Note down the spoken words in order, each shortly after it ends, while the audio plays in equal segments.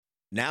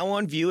Now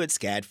on view at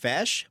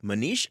SCADFASH,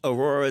 Manish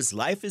Arora's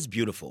Life is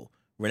Beautiful.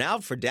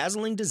 Renowned for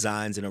dazzling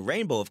designs in a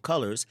rainbow of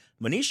colors,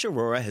 Manish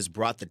Arora has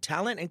brought the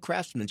talent and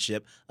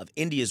craftsmanship of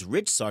India's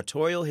rich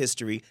sartorial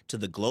history to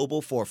the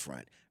global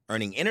forefront,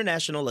 earning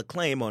international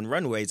acclaim on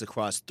runways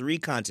across 3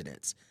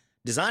 continents.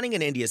 Designing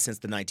in India since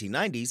the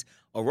 1990s,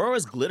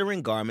 Aurora's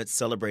glittering garments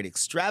celebrate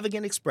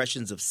extravagant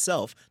expressions of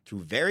self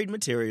through varied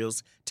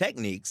materials,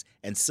 techniques,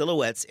 and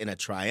silhouettes in a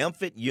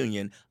triumphant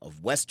union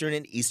of Western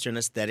and Eastern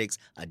aesthetics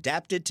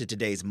adapted to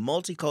today's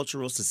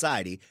multicultural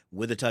society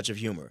with a touch of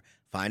humor.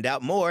 Find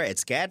out more at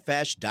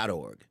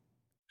scadfash.org.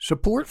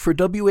 Support for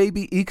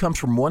WABE comes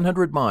from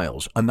 100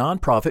 Miles, a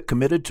nonprofit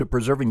committed to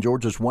preserving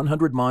Georgia's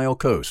 100-mile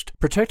coast.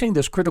 Protecting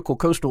this critical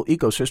coastal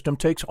ecosystem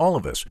takes all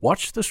of us.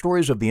 Watch the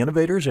stories of the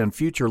innovators and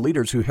future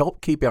leaders who help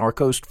keep our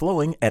coast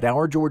flowing at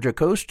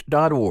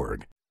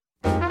OurGeorgiaCoast.org.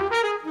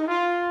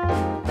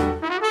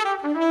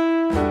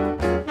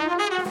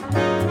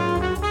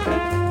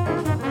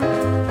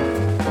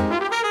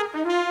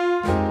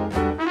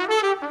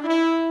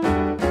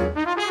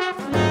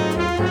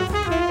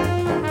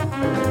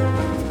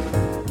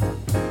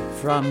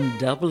 From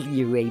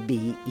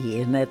WABE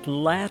in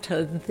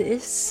Atlanta,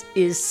 this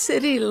is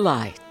City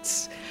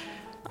Lights.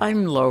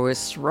 I'm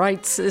Lois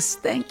Reitzes.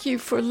 Thank you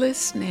for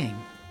listening.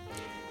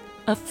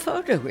 A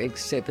photo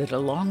exhibit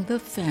along the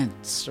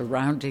fence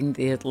surrounding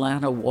the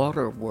Atlanta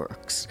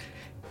Waterworks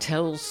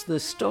tells the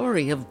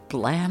story of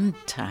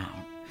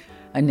Blandtown,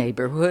 a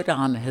neighborhood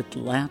on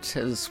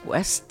Atlanta's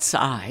west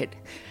side,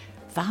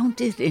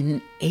 founded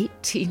in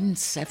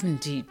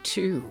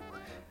 1872.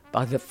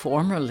 By the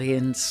formerly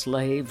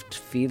enslaved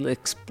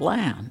Felix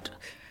Bland.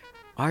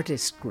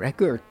 Artist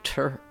Gregor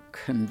Turk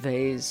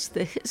conveys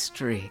the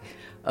history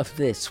of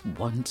this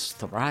once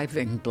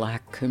thriving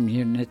Black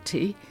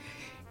community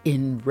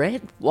in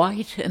Red,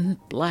 White, and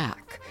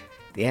Black,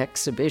 the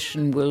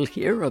exhibition we'll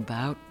hear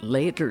about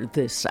later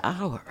this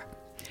hour.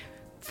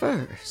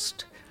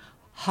 First,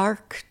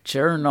 Hark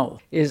Journal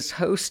is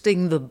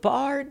hosting the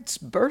Bard's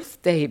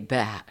Birthday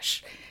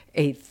Bash,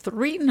 a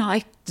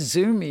 3-night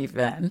Zoom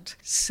event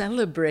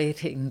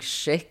celebrating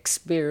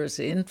Shakespeare's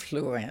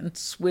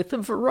influence with a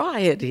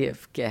variety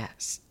of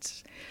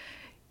guests.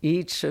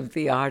 Each of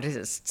the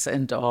artists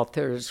and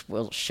authors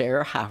will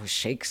share how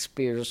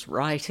Shakespeare's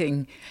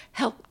writing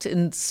helped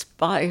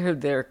inspire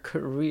their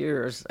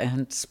careers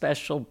and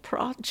special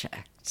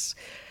projects.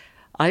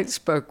 I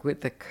spoke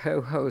with the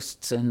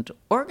co-hosts and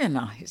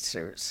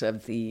organizers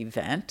of the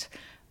event,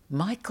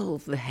 Michael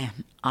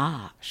Van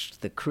Osh,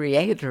 the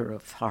creator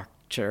of Hark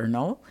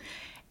Journal,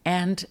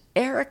 and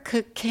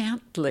Erica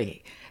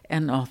Cantley,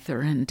 an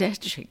author and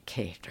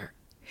educator.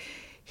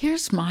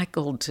 Here's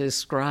Michael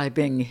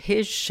describing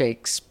his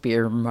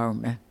Shakespeare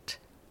moment.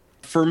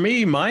 For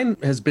me, mine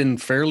has been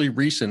fairly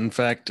recent. In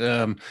fact,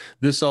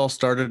 this all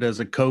started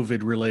as a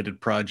COVID-related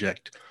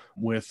project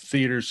with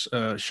theaters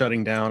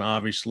shutting down,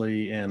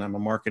 obviously, and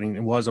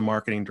was a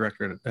marketing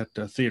director at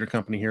a theater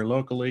company here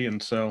locally,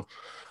 and so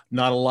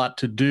not a lot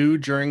to do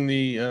during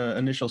the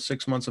initial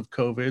 6 months of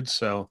COVID,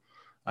 so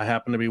I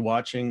happened to be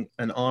watching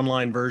an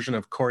online version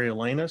of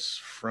Coriolanus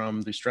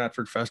from the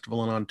Stratford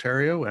Festival in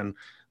Ontario, and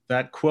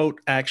that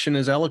quote, "Action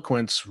is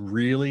eloquence,"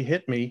 really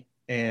hit me.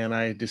 And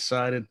I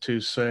decided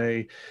to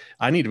say,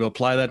 I need to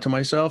apply that to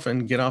myself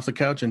and get off the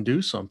couch and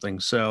do something.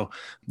 So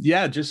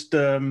yeah, just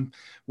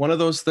one of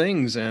those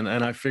things. And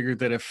I figured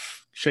that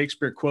if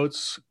Shakespeare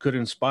quotes could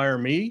inspire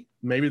me,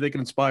 maybe they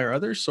can inspire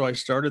others. So I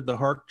started the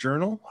Hark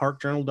Journal,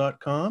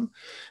 harkjournal.com.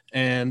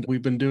 And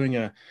we've been doing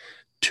a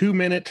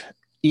 2-minute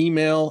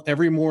email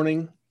every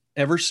morning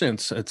ever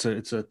since. It's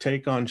a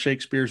take on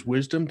Shakespeare's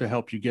wisdom to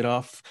help you get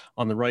off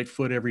on the right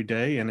foot every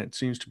day, and it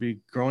seems to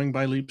be growing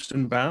by leaps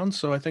and bounds,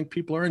 so I think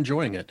people are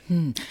enjoying it.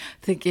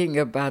 Thinking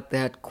about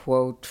that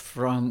quote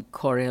from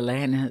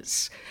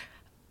Coriolanus,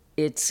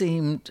 it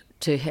seemed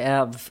to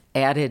have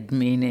added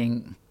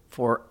meaning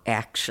for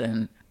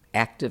action,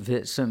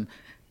 activism,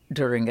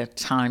 during a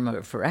time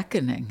of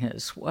reckoning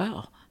as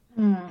well.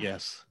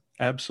 Yes,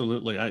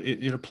 absolutely.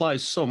 It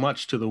applies so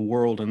much to the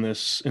world in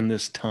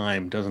this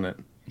time, doesn't it?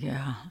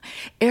 Yeah.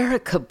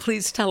 Erica,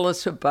 please tell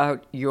us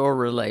about your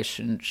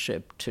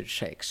relationship to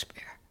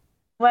Shakespeare.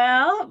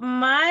 Well,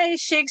 my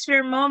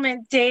Shakespeare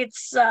moment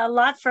dates a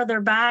lot further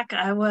back.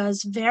 I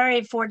was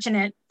very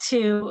fortunate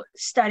to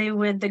study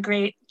with the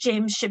great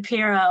James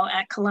Shapiro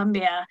at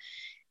Columbia.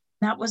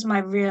 That was my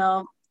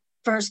real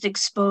first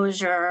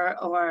exposure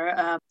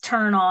or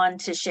turn on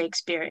to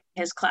Shakespeare in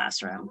his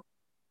classroom.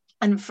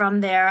 And from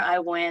there, I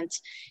went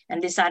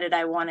and decided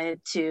I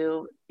wanted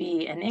to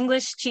be an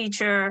English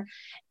teacher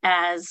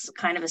as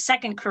kind of a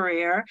second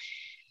career.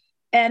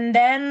 And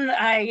then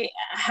I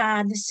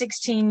had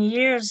 16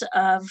 years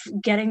of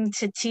getting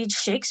to teach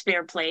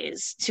Shakespeare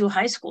plays to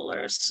high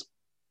schoolers,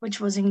 which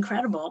was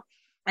incredible.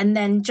 And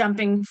then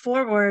jumping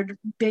forward,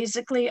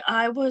 basically,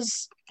 I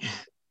was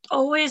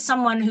always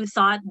someone who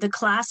thought the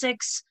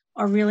classics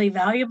are really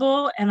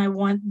valuable, and I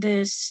want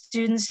the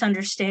students to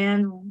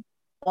understand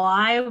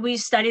why we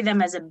study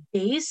them as a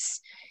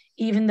base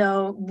even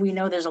though we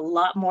know there's a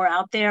lot more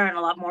out there and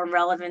a lot more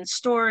relevant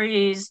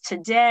stories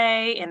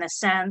today, in a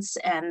sense,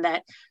 and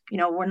that,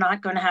 we're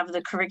not going to have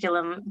the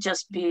curriculum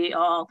just be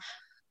all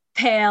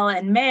pale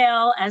and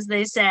male, as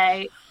they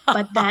say,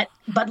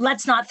 but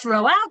let's not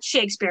throw out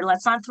Shakespeare.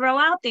 Let's not throw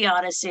out the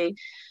Odyssey.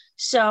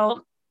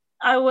 So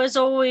I was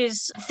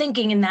always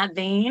thinking in that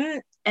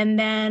vein. And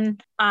then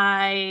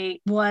I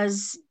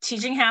was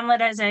teaching Hamlet,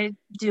 as I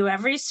do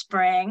every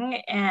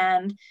spring,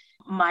 and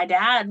my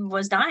dad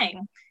was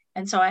dying.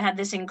 And so I had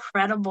this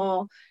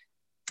incredible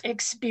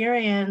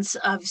experience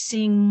of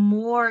seeing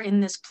more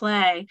in this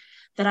play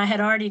that I had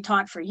already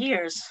taught for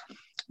years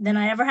than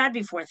I ever had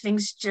before.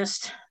 Things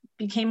just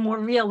became more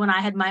real when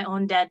I had my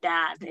own dead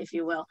dad, if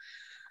you will.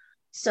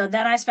 So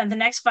then I spent the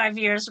next 5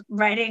 years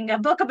writing a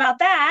book about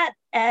that.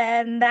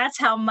 And that's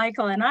how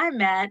Michael and I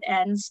met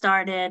and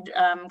started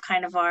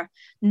kind of our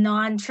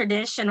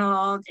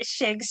non-traditional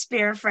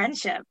Shakespeare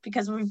friendship,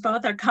 because we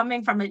both are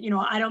coming from it.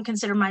 I don't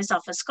consider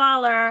myself a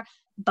scholar,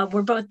 but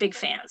we're both big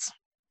fans.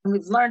 And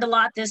we've learned a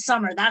lot this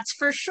summer, that's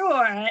for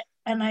sure.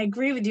 And I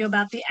agree with you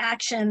about the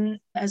action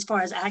as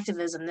far as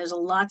activism. There's a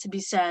lot to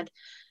be said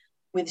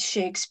with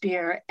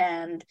Shakespeare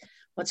and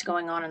what's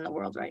going on in the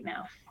world right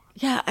now.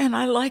 Yeah, and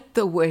I like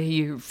the way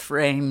you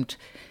framed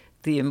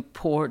the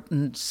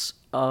importance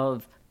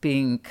of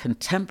being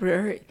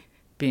contemporary,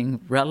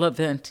 being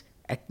relevant,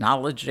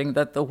 acknowledging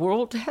that the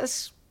world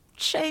has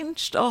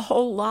changed a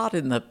whole lot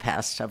in the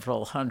past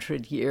several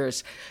hundred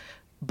years,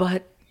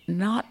 but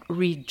not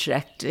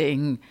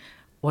rejecting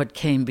what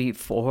came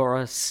before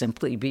us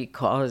simply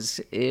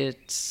because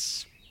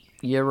it's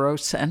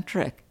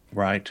Eurocentric.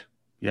 Right.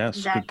 Yes,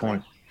 exactly. Good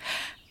point.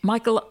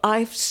 Michael,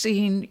 I've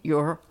seen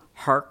your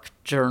Hark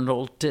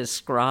Journal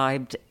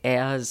described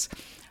as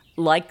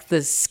like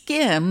the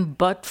Skim,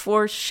 but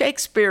for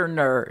Shakespeare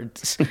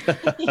nerds.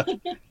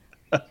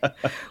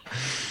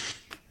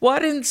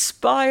 What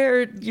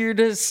inspired you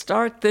to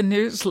start the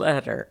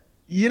newsletter?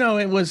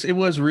 It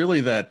was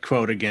really that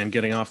quote again,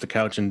 getting off the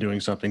couch and doing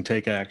something,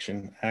 take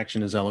action.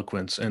 Action is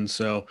eloquence. And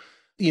so,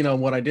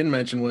 what I didn't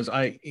mention was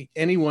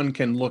anyone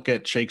can look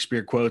at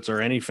Shakespeare quotes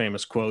or any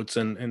famous quotes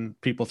and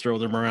people throw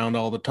them around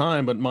all the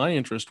time. But my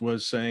interest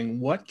was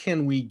saying, what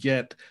can we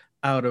get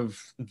out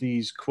of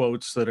these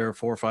quotes that are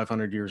 400 or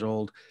 500 years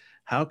old?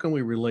 How can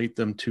we relate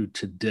them to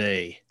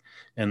today?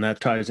 And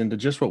that ties into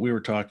just what we were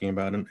talking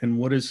about. And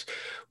what does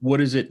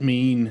it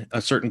mean,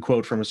 a certain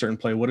quote from a certain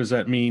play? What does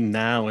that mean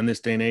now in this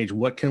day and age?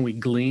 What can we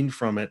glean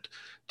from it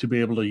to be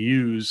able to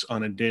use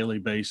on a daily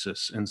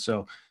basis? And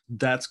so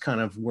that's kind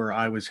of where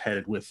I was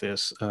headed with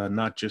this,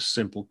 not just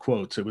simple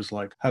quotes. It was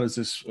like, how does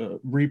this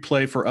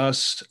replay for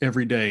us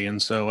every day? And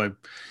so I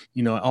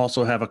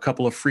also have a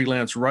couple of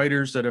freelance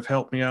writers that have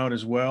helped me out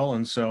as well.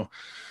 And so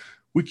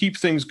we keep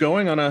things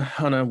going on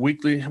a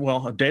weekly,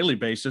 a daily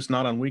basis,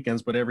 not on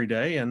weekends, but every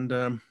day. And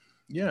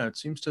it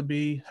seems to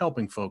be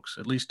helping folks.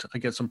 At least I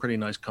get some pretty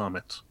nice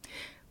comments.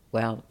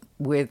 Well,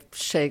 with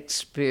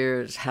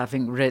Shakespeare's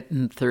having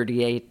written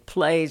 38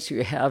 plays,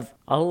 you have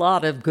a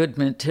lot of good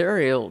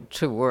material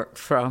to work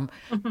from.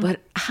 Mm-hmm.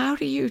 But how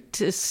do you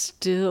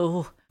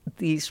distill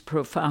these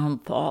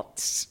profound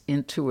thoughts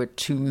into a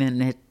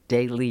 2-minute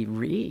daily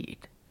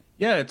read?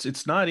 Yeah,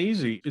 it's not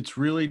easy. It's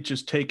really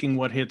just taking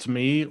what hits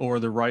me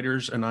or the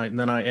writers, and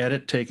then I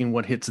edit, taking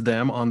what hits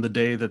them on the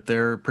day that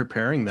they're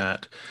preparing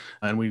that.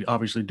 And we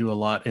obviously do a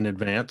lot in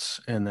advance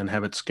and then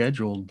have it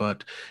scheduled,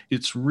 but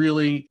it's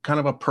really kind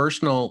of a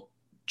personal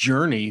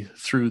journey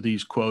through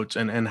these quotes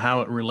and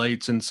how it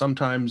relates. And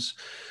sometimes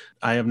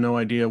I have no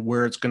idea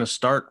where it's going to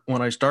start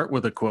when I start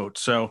with a quote.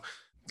 So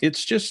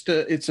it's just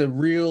it's a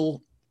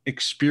real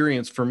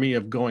experience for me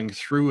of going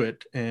through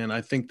it, and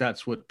I think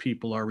that's what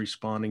people are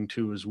responding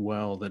to as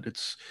well, that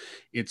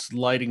it's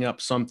lighting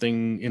up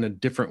something in a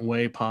different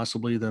way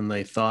possibly than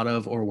they thought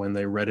of or when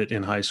they read it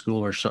in high school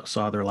or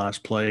saw their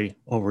last play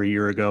over a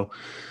year ago,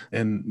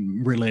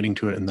 and relating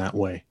to it in that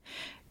way.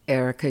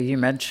 Erica, you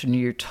mentioned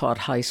you taught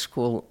high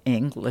school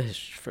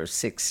English for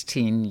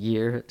 16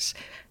 years.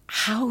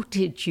 How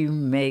did you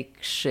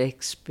make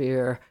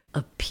Shakespeare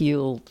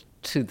appeal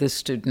to the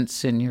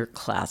students in your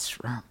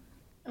classroom?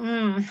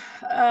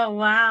 Oh,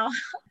 wow.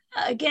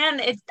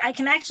 Again, I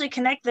can actually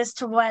connect this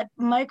to what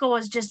Michael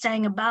was just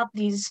saying about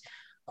these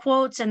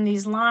quotes and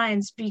these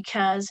lines,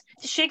 because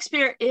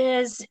Shakespeare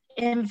is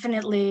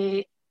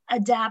infinitely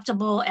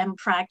adaptable and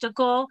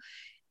practical.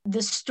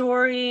 The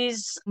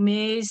stories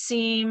may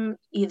seem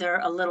either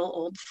a little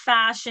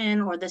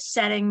old-fashioned or the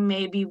setting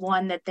may be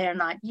one that they're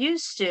not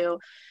used to,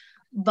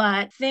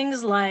 but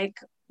things like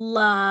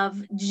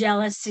love,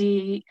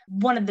 jealousy.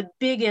 One of the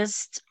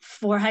biggest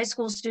for high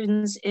school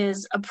students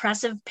is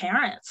oppressive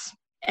parents.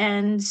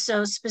 And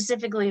so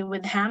specifically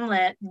with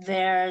Hamlet,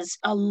 there's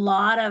a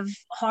lot of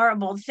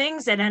horrible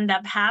things that end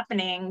up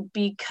happening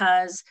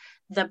because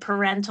the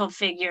parental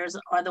figures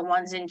are the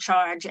ones in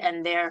charge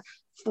and they're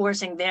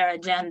forcing their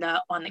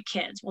agenda on the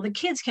kids. Well, the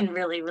kids can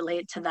really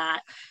relate to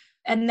that.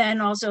 And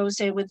then also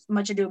say with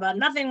Much Ado About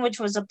Nothing, which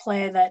was a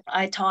play that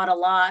I taught a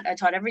lot. I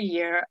taught every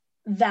year.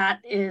 that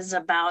is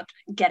about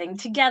getting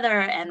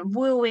together and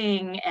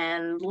wooing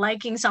and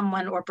liking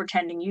someone or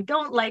pretending you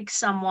don't like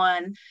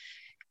someone,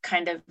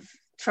 kind of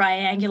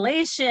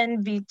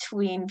triangulation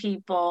between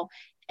people.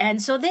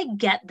 And so they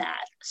get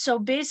that. So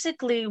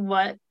basically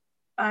what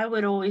I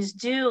would always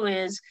do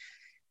is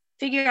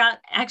figure out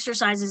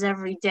exercises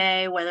every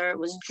day, whether it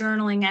was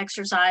journaling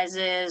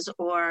exercises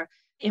or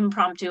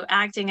impromptu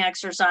acting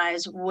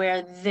exercise,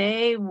 where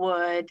they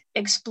would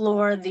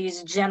explore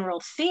these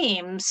general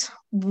themes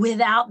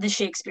without the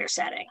Shakespeare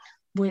setting.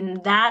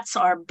 When that's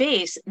our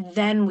base,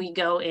 then we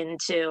go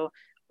into,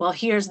 well,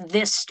 here's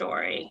this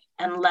story,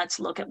 and let's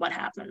look at what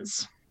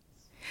happens.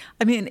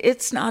 I mean,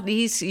 it's not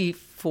easy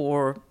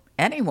for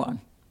anyone,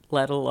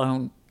 let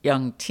alone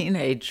young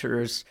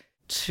teenagers,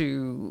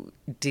 to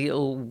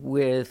deal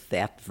with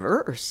that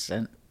verse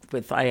and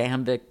with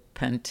iambic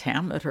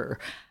pentameter.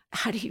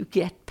 How do you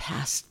get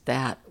past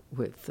that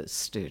with the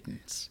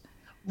students?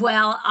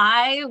 Well,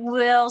 I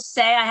will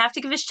say I have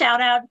to give a shout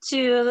out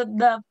to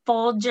the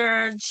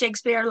Folger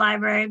Shakespeare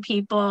Library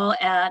people.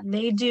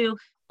 They do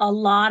a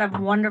lot of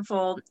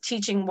wonderful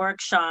teaching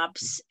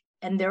workshops.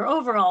 And their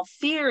overall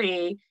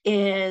theory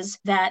is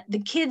that the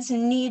kids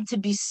need to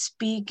be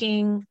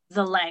speaking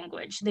the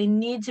language. They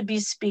need to be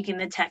speaking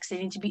the text. They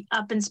need to be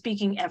up and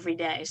speaking every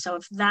day. So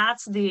if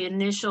that's the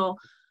initial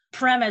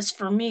premise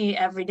for me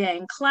every day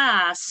in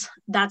class,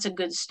 that's a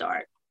good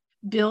start.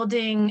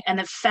 Building an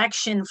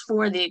affection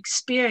for the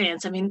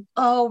experience. I mean,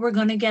 we're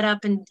going to get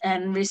up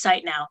and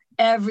recite now.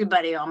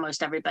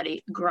 Almost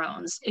everybody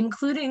groans,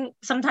 including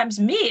sometimes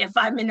me if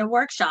I'm in a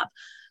workshop.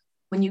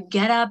 When you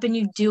get up and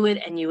you do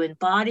it and you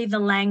embody the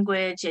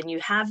language and you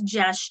have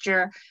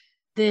gesture,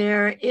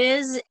 there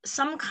is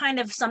some kind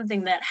of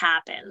something that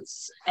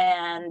happens,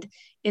 and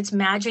it's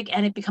magic,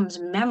 and it becomes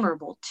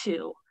memorable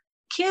too.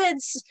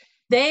 Kids,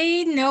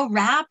 they know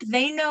rap,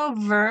 they know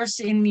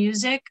verse in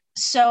music.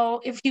 So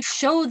if you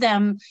show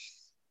them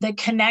the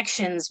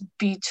connections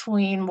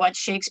between what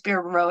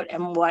Shakespeare wrote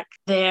and what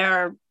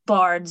their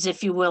bards,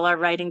 if you will, are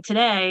writing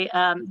today,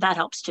 that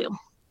helps too.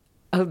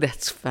 Oh,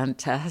 that's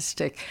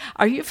fantastic.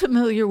 Are you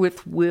familiar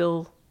with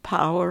Will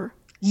Power?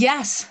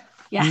 Yes.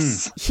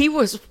 He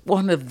was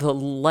one of the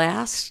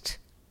last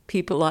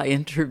people I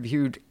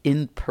interviewed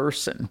in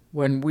person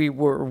when we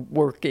were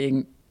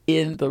working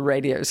in the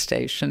radio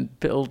station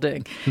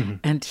building. Mm-hmm.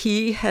 And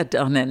he had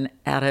done an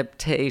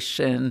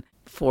adaptation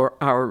for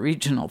our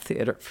regional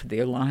theater, for the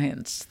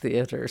Alliance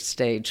Theater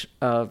stage,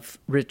 of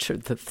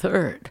Richard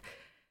III.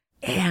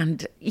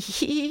 And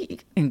he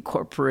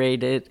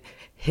incorporated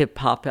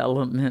hip-hop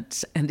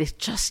elements, and it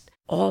just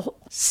all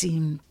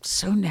seemed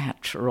so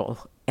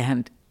natural.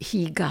 And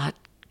he got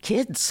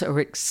kids so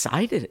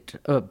excited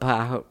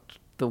about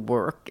the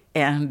work,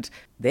 and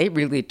they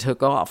really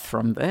took off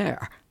from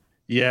there.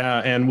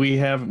 Yeah, and we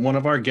have one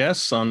of our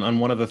guests on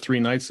one of the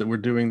 3 nights that we're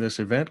doing this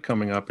event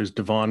coming up is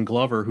Devon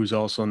Glover, who's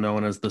also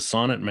known as the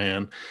Sonnet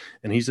Man,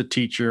 and he's a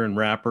teacher and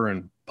rapper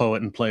and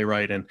poet and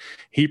playwright, and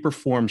he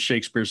performs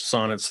Shakespeare's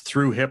sonnets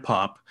through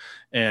hip-hop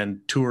and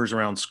tours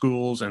around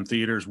schools and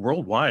theaters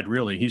worldwide,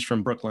 really. He's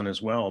from Brooklyn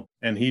as well,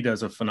 and he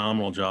does a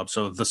phenomenal job.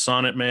 So the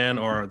Sonnet Man,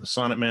 or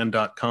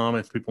thesonnetman.com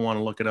if people want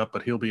to look it up,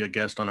 but he'll be a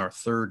guest on our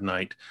 3rd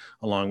night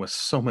along with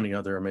so many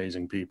other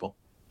amazing people.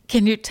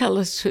 Can you tell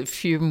us a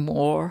few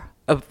more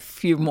of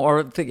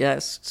the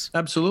guests?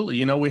 Absolutely.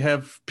 You know, we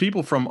have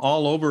people from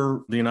all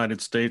over the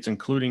United States,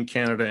 including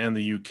Canada and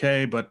the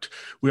UK, but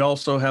we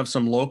also have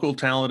some local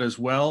talent as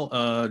well.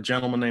 A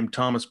gentleman named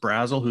Thomas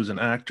Brazel, who's an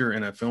actor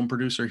and a film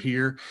producer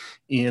here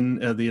in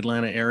the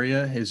Atlanta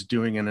area, is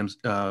doing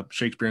a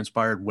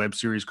Shakespeare-inspired web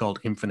series called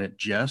Infinite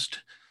Jest.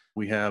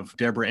 We have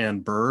Deborah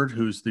Ann Bird,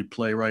 who's the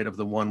playwright of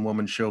the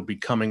one-woman show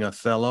Becoming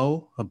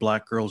Othello, A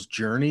Black Girl's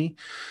Journey.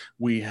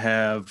 We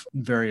have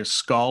various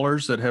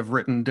scholars that have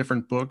written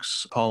different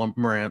books. Paula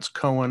Marantz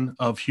Cohen,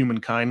 Of Human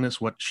Kindness,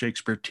 What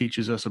Shakespeare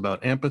Teaches Us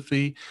About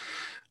Empathy.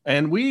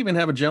 And we even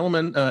have a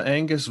gentleman,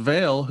 Angus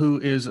Vale, who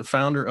is a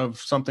founder of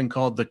something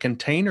called the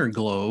Container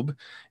Globe.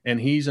 And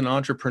he's an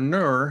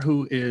entrepreneur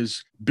who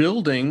is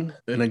building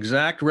an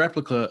exact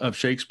replica of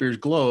Shakespeare's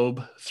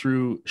globe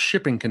through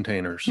shipping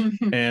containers.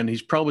 Mm-hmm. And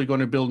he's probably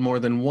going to build more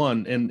than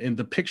one. And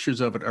the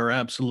pictures of it are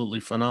absolutely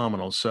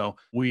phenomenal. So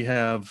we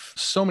have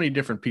so many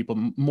different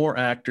people, more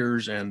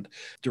actors and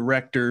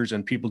directors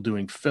and people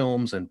doing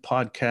films and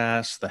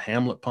podcasts, the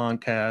Hamlet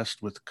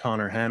podcast with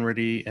Connor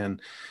Hanratty, and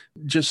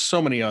just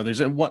so many others.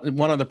 And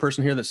one other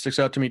person here that sticks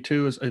out to me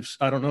too is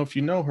I don't know if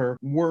you know her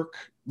work,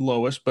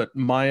 Lois, but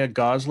Maya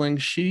Gosling.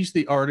 She's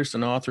the artist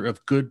and author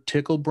of Good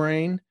Tickle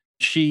Brain.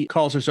 She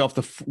calls herself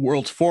the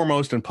world's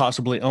foremost and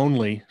possibly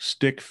only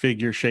stick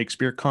figure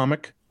Shakespeare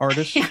comic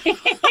artist.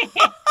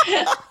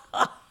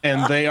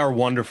 And they are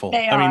wonderful.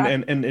 They are. I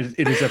mean, and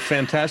it is a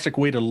fantastic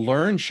way to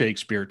learn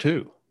Shakespeare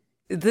too.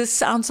 This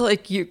sounds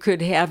like you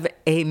could have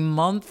a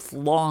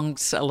month-long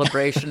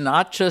celebration,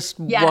 not just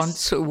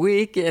once a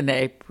week in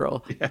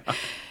April. Yeah.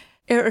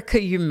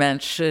 Erica, you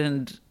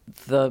mentioned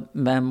the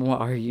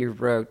memoir you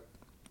wrote,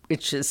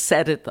 which is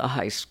set at the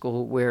high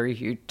school where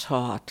you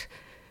taught.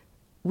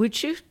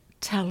 Would you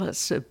tell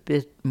us a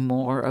bit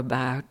more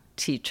about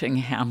teaching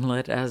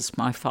Hamlet as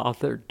my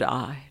father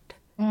died.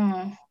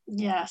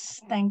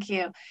 Yes, thank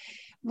you.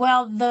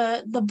 Well,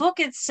 the book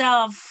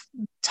itself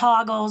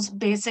toggles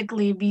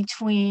basically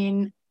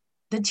between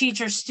the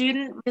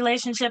teacher-student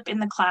relationship in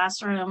the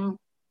classroom,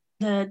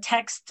 the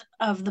text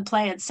of the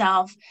play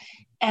itself,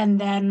 and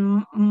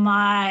then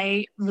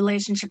my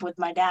relationship with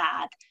my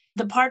dad.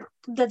 The part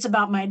that's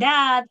about my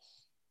dad,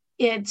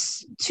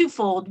 it's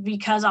twofold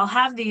because I'll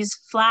have these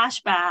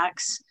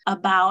flashbacks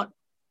about,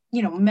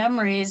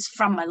 memories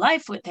from my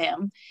life with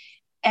him.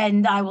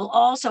 And I will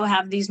also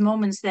have these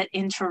moments that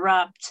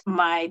interrupt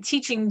my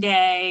teaching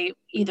day,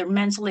 either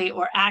mentally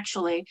or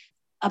actually,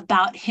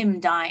 about him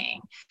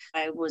dying.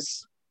 I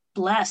was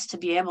blessed to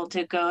be able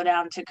to go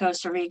down to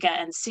Costa Rica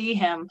and see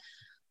him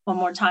one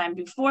more time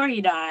before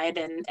he died.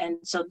 And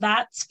so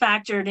that's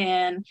factored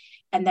in.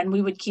 And then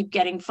we would keep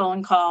getting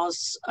phone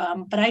calls.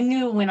 But I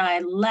knew when I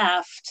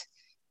left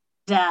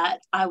that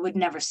I would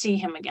never see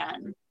him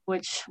again,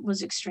 which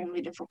was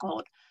extremely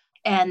difficult.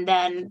 And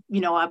then,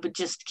 I would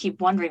just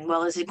keep wondering,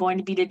 well, is it going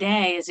to be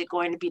today? Is it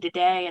going to be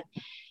today? And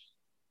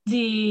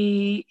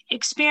the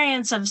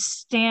experience of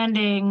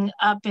standing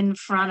up in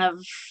front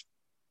of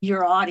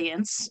your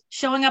audience,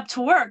 showing up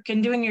to work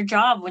and doing your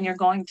job when you're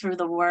going through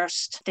the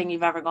worst thing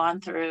you've ever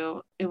gone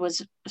through, it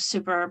was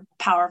super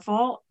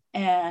powerful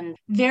and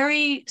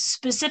very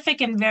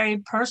specific and very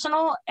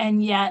personal,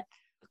 and yet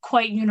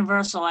quite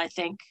universal, I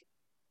think,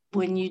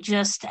 when you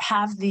just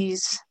have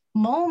these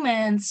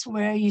moments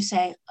where you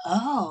say,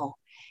 oh,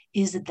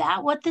 is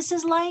that what this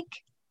is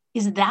like?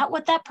 Is that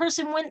what that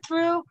person went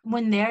through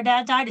when their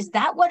dad died? Is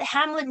that what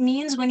Hamlet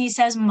means when he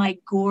says, my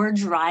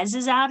gorge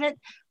rises at it,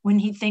 when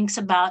he thinks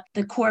about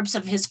the corpse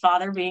of his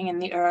father being in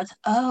the earth?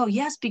 Oh,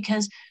 yes,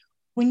 because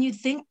when you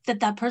think that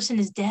that person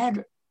is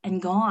dead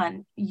and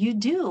gone, you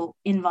do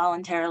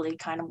involuntarily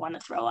kind of want to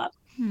throw up.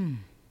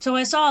 So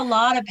I saw a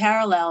lot of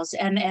parallels,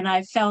 and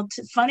I felt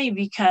funny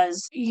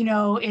because,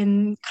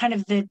 in kind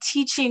of the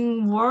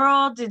teaching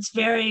world, it's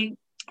very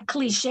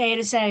cliche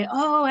to say,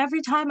 oh,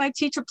 every time I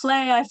teach a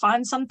play, I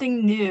find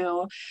something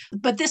new.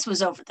 But this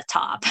was over the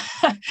top.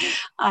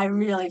 I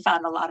really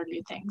found a lot of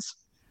new things.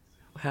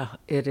 Well,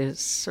 it is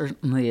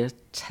certainly a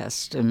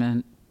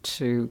testament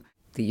to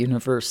the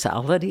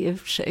universality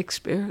of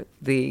Shakespeare,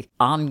 the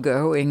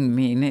ongoing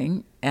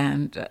meaning,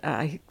 and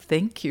I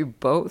think you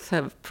both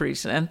have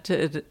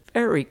presented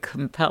very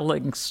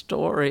compelling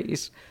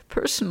stories,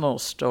 personal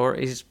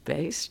stories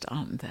based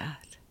on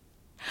that.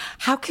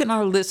 How can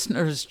our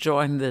listeners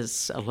join this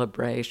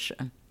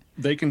celebration?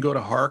 They can go to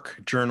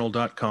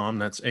harkjournal.com.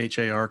 That's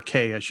HARK,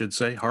 I should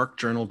say,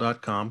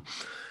 harkjournal.com.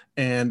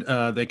 And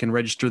they can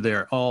register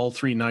there. All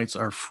 3 nights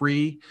are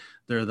free.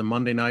 They're the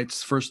Monday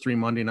nights, first 3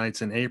 Monday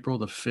nights in April,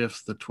 the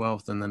 5th, the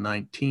 12th, and the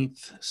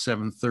 19th,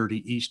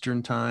 7:30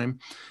 Eastern time.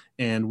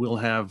 And we'll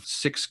have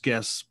 6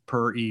 guests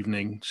per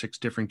evening, 6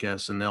 different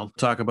guests, and they'll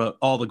talk about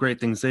all the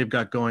great things they've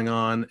got going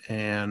on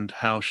and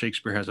how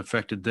Shakespeare has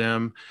affected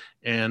them.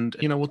 And,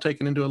 we'll take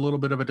it into a little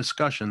bit of a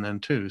discussion then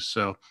too.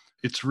 So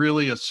it's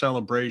really a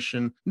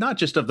celebration, not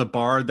just of the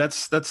bard.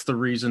 That's the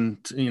reason,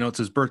 it's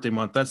his birthday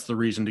month. That's the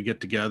reason to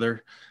get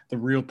together. The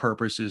real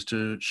purpose is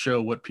to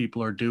show what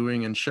people are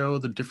doing and show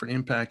the different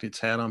impact it's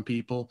had on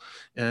people,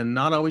 and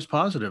not always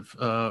positive,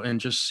 and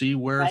just see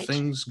where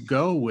things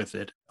go with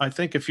it. I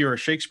think if you're a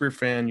Shakespeare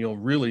fan, you'll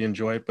really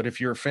enjoy it. But if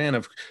you're a fan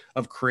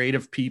of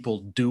creative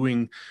people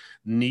doing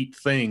neat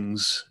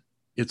things,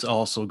 it's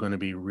also going to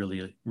be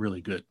really,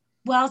 really good.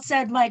 Well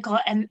said, Michael.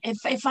 And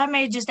if I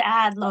may just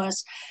add,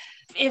 Lois,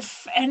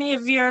 if any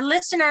of your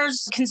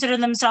listeners consider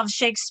themselves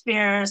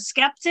Shakespeare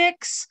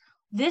skeptics,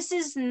 this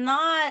is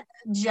not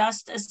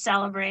just a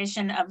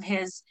celebration of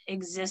his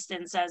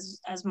existence,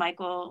 as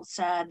Michael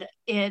said.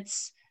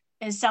 It's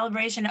a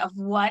celebration of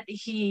what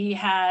he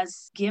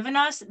has given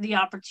us, the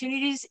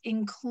opportunities,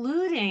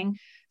 including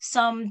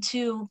some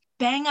to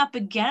bang up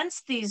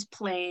against these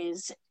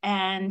plays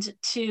and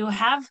to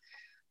have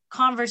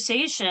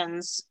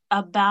conversations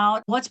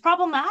about what's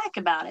problematic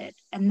about it.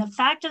 And the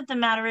fact of the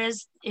matter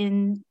is,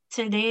 in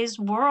today's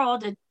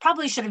world, it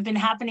probably should have been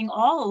happening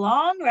all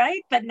along,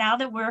 right? But now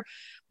that we're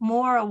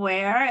more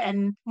aware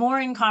and more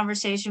in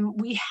conversation,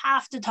 we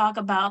have to talk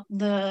about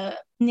the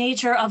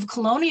nature of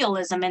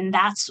colonialism. And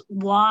that's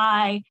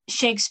why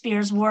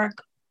Shakespeare's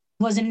work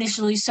was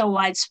initially so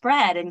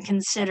widespread and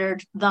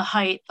considered the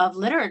height of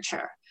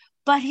literature.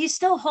 But he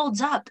still holds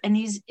up, and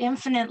he's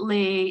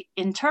infinitely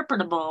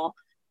interpretable.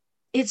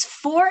 It's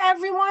for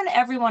everyone.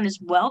 Everyone is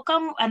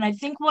welcome. And I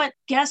think what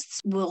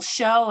guests will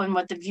show and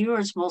what the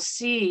viewers will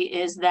see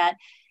is that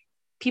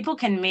people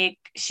can make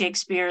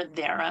Shakespeare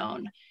their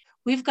own.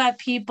 We've got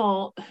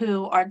people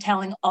who are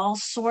telling all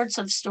sorts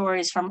of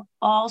stories from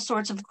all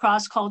sorts of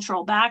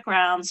cross-cultural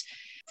backgrounds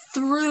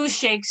through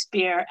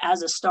Shakespeare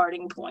as a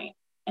starting point.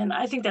 And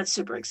I think that's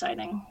super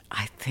exciting.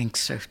 I think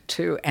so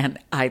too. And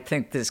I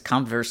think this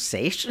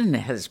conversation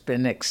has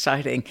been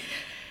exciting.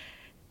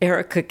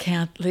 Erica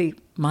Cantley,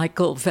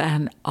 Michael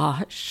Van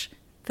Osh,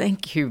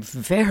 thank you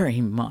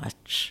very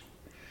much.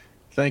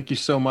 Thank you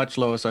so much,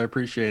 Lois. I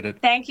appreciate it.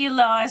 Thank you,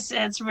 Lois.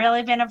 It's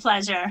really been a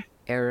pleasure.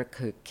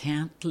 Erica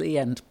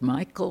Cantley and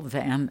Michael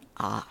Van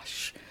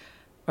Osh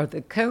are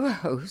the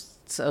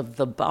co-hosts of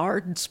the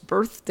Bard's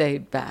Birthday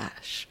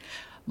Bash.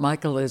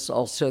 Michael is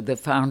also the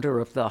founder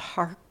of the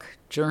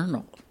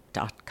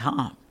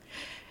HarkJournal.com.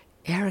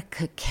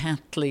 Erica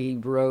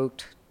Cantley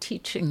wrote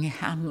Teaching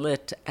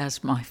Hamlet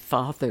as My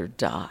Father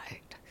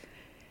Died.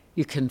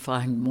 You can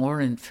find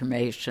more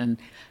information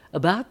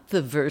about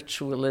the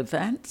virtual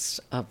events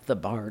of the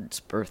Bard's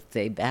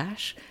Birthday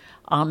Bash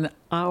on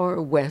our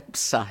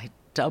website,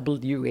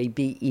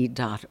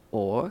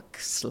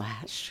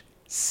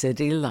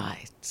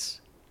 wabe.org/citylights.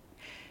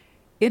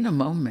 In a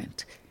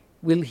moment,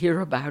 we'll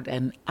hear about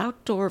an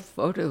outdoor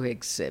photo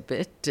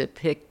exhibit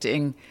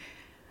depicting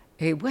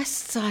a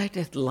West Side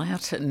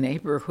Atlanta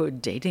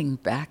neighborhood dating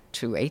back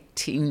to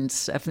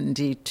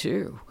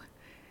 1872.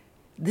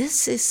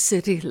 This is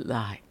City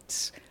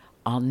Lights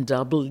on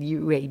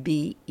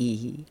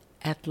WABE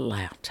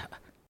Atlanta.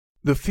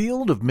 The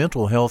field of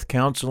mental health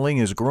counseling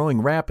is growing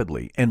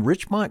rapidly, and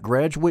Richmont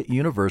Graduate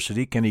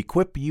University can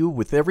equip you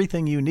with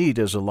everything you need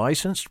as a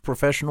licensed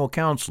professional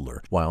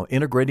counselor while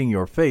integrating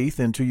your faith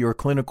into your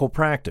clinical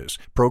practice.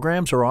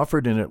 Programs are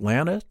offered in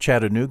Atlanta,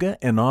 Chattanooga,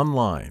 and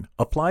online.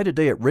 Apply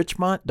today at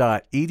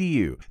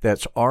richmont.edu.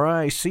 That's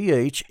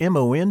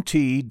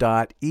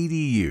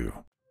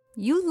RICHMONT.edu.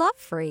 You love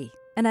free,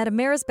 and at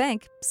Ameris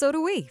Bank, so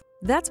do we.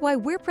 That's why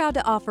we're proud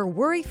to offer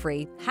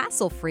worry-free,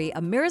 hassle-free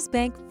Ameris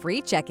Bank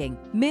free checking.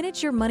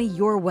 Manage your money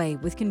your way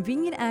with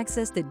convenient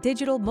access to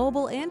digital,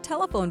 mobile, and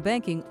telephone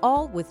banking,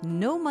 all with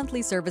no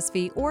monthly service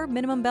fee or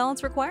minimum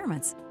balance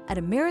requirements. At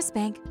Ameris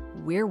Bank,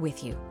 we're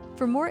with you.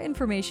 For more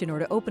information or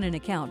to open an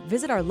account,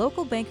 visit our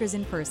local bankers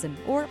in person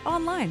or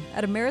online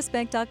at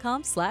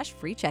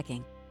amerisbank.com/free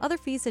checking. Other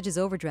fees such as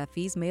overdraft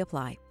fees may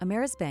apply.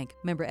 Ameris Bank,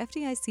 member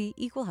FDIC,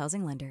 equal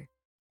housing lender.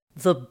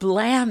 The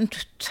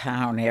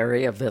Blandtown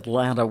area of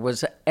Atlanta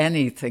was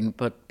anything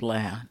but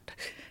bland.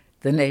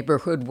 The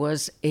neighborhood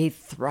was a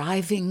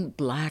thriving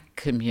Black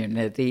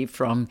community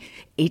from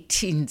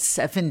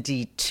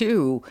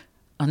 1872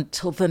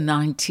 until the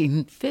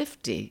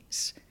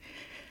 1950s.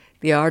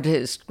 The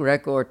artist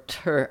Gregor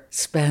Turk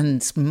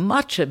spends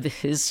much of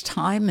his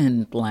time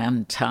in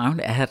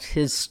Blandtown at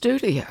his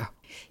studio.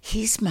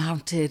 He's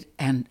mounted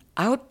an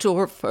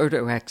outdoor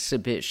photo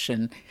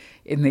exhibition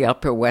in the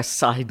Upper West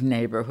Side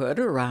neighborhood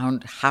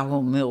around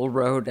Howell Mill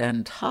Road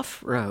and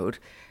Huff Road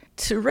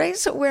to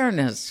raise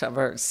awareness of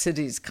our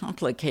city's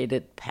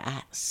complicated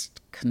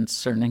past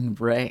concerning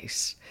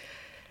race.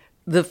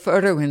 The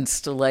photo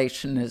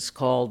installation is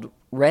called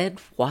Red,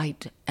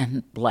 White,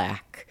 and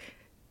Black.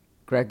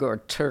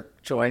 Gregor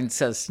Turk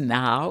joins us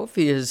now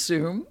via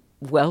Zoom.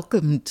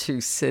 Welcome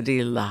to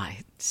City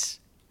Lights.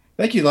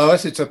 Thank you,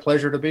 Lois. It's a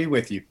pleasure to be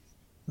with you.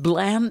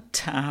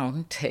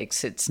 Blandtown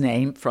takes its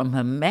name from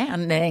a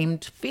man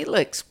named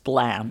Felix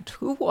Bland.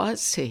 Who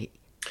was he?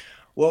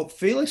 Well,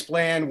 Felix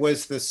Bland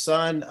was the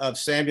son of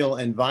Samuel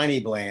and Viney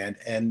Bland,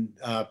 and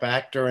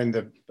back during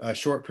the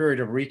short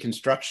period of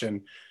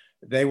Reconstruction,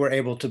 they were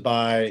able to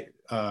buy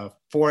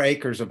 4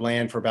 acres of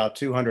land for about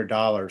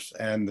 $200,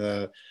 and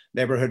the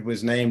neighborhood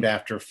was named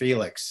after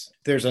Felix.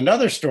 There's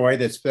another story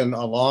that's been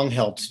a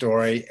long-held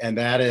story, and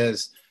that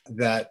is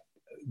that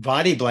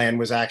Viney Bland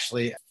was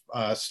actually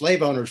a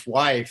slave owner's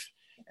wife,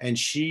 and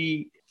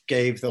she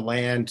gave the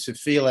land to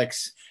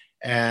Felix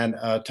and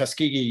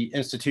Tuskegee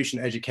Institution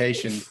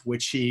Education,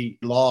 which he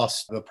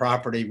lost the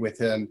property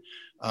within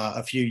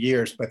a few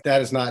years. But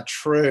that is not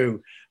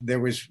true. There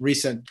was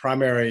recent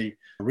primary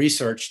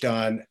research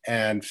done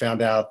and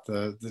found out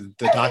the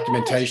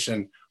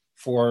documentation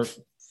for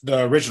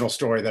the original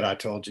story that I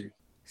told you.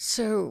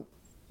 So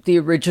the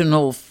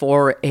original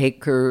 4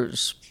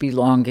 acres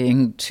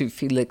belonging to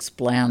Felix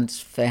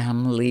Bland's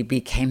family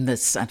became the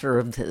center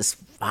of this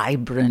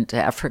vibrant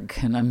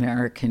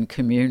African-American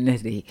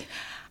community.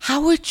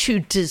 How would you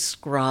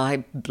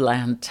describe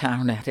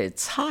Blandtown at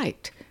its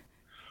height?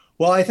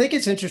 Well, I think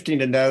it's interesting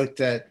to note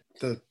that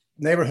the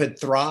neighborhood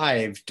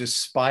thrived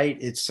despite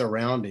its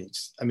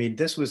surroundings. I mean,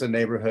 this was a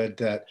neighborhood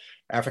that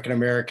African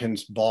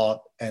Americans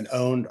bought and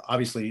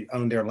obviously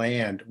owned their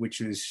land, which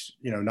was,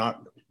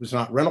 was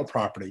not rental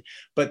property.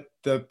 But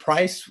the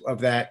price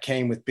of that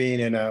came with being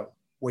in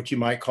what you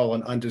might call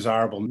an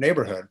undesirable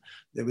neighborhood.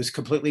 It was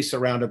completely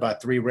surrounded by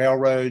 3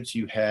 railroads.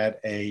 You had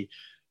a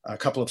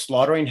couple of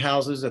slaughtering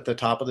houses at the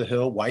top of the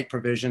hill, White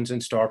Provisions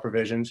and Star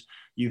Provisions.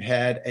 You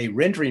had a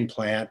rendering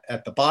plant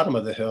at the bottom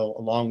of the hill,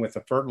 along with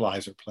a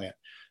fertilizer plant.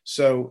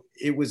 So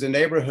it was a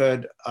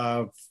neighborhood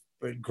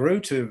it grew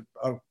to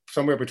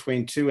somewhere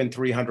between 200 and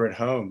 300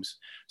 homes.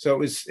 So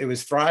it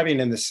was thriving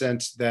in the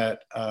sense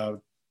that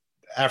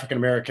African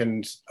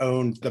Americans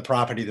owned the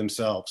property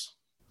themselves.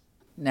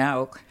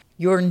 Now,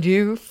 your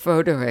new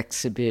photo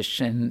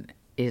exhibition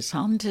is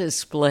on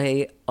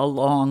display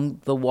along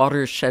the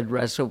Watershed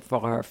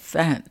Reservoir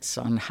fence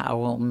on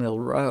Howell Mill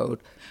Road.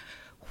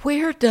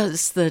 Where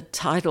does the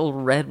title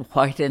Red,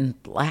 White,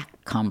 and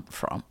Black come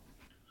from?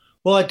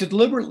 Well, I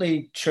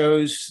deliberately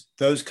chose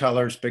those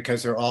colors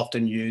because they're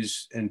often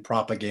used in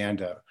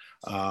propaganda.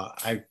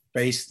 I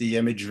based the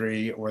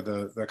imagery or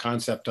the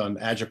concept on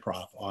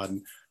agitprop,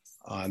 on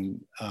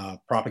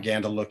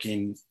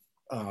propaganda-looking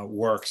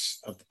works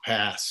of the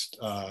past.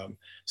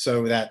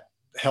 So that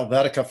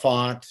Helvetica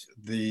font,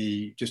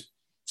 the just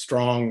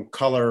strong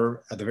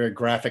color, the very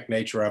graphic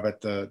nature of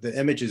it, the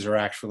images are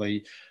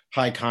actually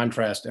high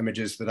contrast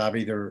images that I've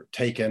either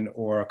taken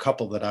or a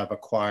couple that I've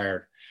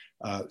acquired.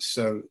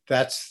 So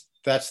that's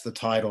the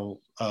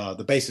title,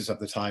 the basis of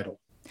the title.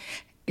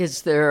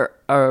 Is there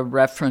a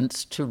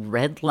reference to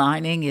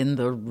redlining in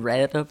the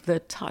red of the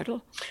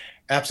title?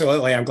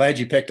 Absolutely. I'm glad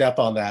you picked up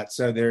on that.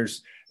 So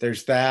there's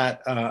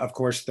that, of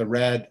course, the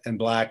red and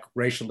black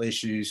racial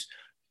issues.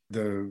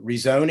 The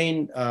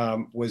rezoning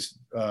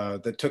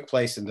that took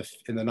place in the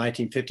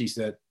 1950s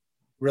that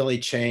really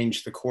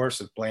changed the course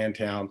of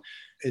Blandtown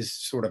is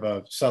sort of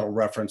a subtle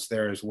reference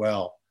there as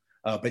well.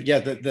 But yeah,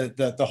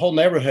 the whole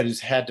neighborhood has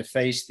had to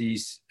face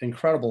these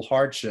incredible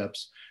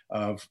hardships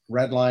of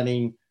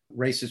redlining,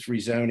 racist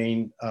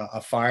rezoning,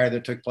 a fire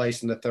that took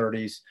place in the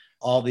 30s,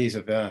 all these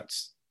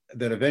events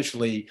that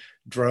eventually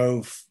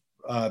drove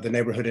the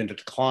neighborhood into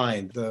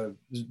decline. The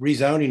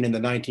rezoning in the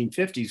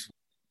 1950s,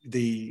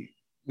 the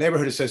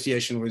neighborhood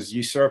association was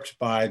usurped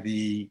by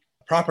the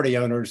property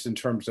owners in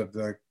terms of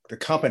the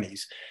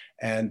companies.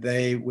 And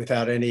they,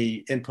 without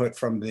any input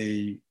from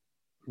the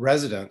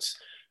residents,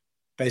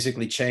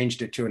 basically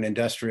changed it to an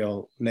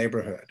industrial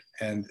neighborhood.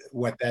 And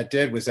what that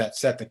did was that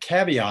set the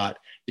caveat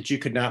that you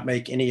could not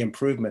make any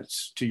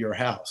improvements to your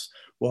house.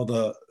 Well,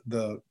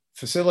 the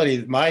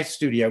facility, my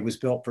studio was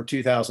built for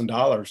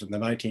 $2,000 in the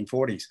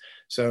 1940s.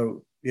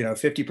 So,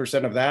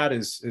 50% of that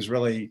is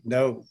really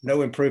no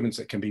improvements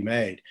that can be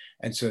made.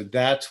 And so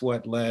that's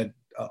what led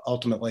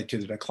ultimately to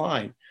the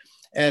decline.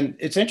 And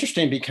it's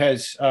interesting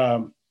because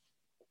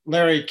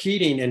Larry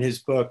Keating, in his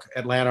book,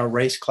 Atlanta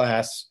Race,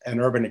 Class, and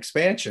Urban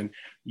Expansion,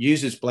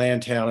 uses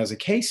Blandtown as a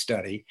case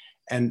study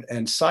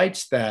and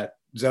cites that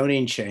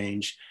zoning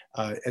change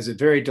as a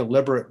very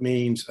deliberate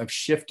means of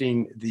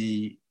shifting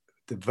the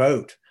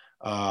vote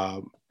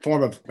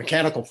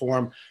mechanical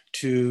form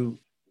to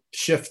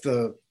shift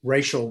the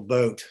racial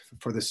vote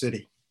for the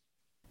city.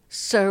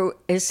 So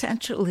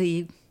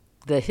essentially,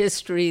 the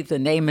history, the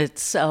name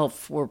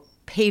itself were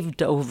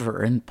paved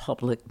over in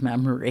public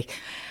memory.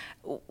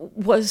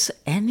 Was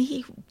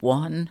any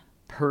one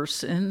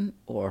person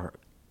or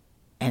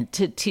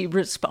entity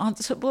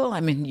responsible? I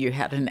mean, you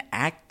had an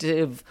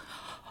active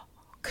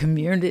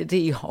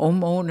community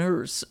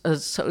homeowners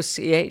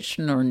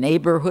association or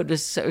neighborhood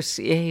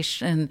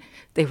association.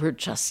 They were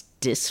just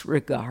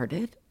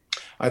disregarded.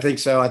 I think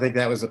so. I think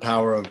that was the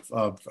power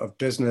of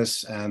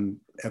business and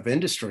of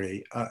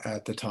industry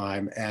at the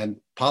time, and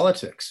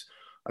politics.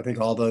 I think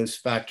all those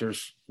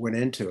factors went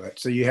into it.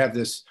 So you have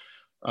this,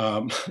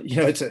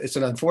 it's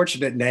an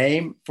unfortunate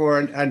name for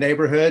a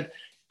neighborhood,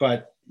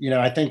 but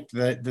I think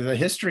the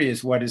history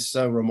is what is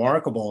so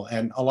remarkable.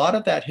 And a lot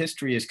of that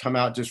history has come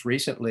out just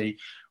recently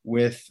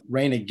with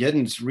Raina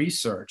Giddens'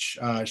 research.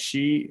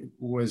 She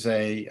was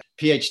a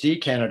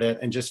PhD candidate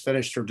and just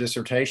finished her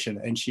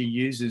dissertation, and she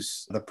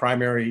uses the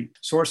primary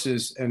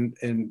sources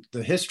in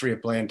the history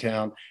of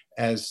Blandtown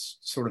as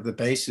sort of the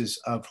basis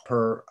of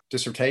her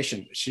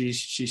dissertation.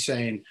 She's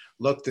saying,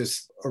 look,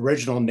 this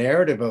original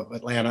narrative of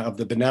Atlanta, of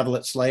the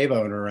benevolent slave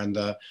owner and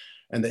the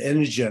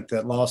indigent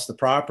that lost the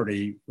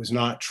property, was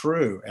not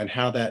true, and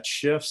how that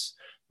shifts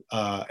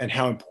and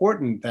how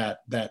important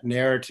that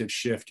narrative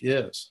shift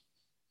is.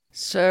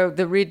 So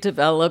the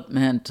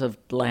redevelopment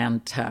of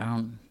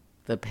Blandtown,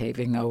 the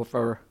paving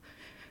over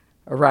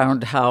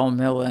around Howell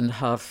Mill and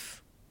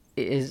Huff,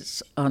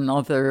 is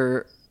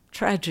another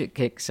tragic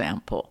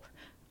example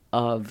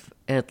of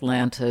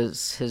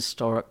Atlanta's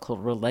historical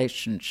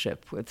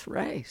relationship with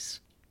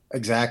race.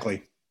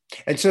 Exactly.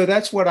 And so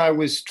that's what I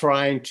was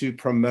trying to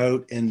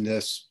promote in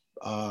this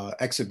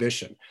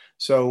exhibition.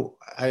 So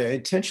I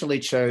intentionally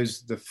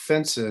chose the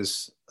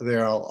fences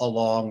there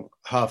along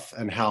Huff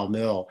and Howell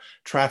Mill.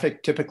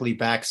 Traffic typically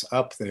backs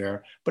up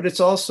there, but it's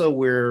also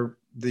where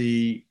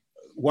the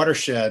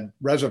watershed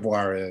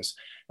reservoir is.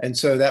 And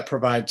so that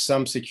provides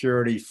some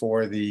security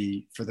for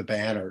the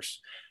banners.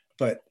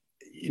 But,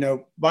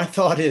 my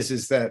thought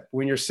is that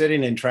when you're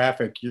sitting in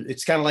traffic,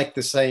 it's kind of like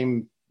the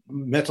same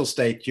mental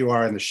state you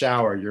are in the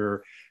shower.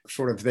 You're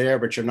sort of there,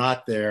 but you're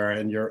not there.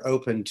 And you're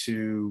open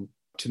to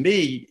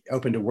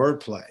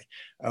wordplay,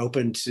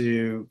 open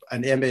to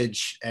an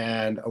image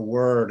and a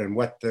word and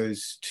what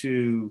those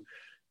two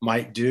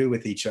might do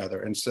with each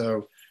other. And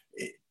so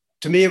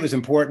to me, it was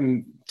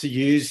important to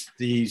use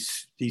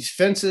these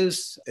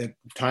fences. It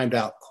timed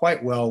out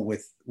quite well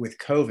with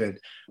COVID,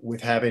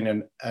 with having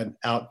an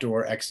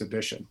outdoor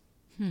exhibition.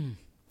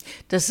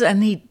 Does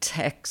any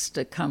text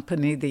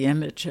accompany the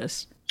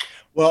images?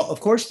 Well, of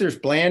course, there's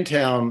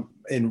Blandtown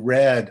in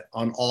red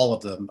on all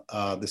of them,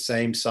 the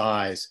same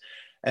size.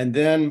 And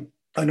then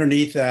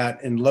underneath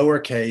that, in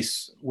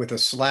lowercase with a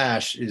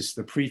slash, is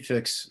the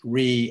prefix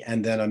re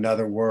and then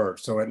another word.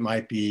 So it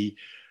might be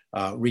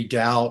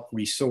redoubt,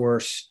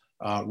 resource,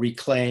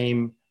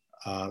 reclaim,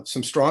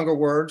 some stronger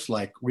words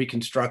like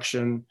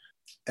reconstruction.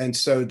 And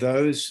so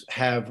those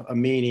have a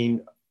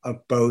meaning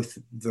of both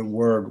the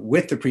word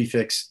with the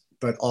prefix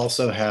but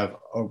also have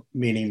a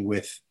meaning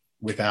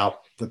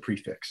without the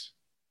prefix.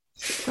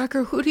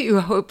 Gregor, who do you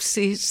hope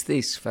sees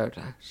these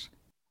photos?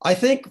 I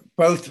think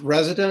both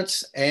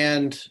residents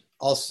and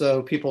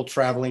also people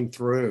traveling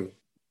through,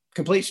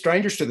 complete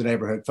strangers to the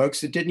neighborhood,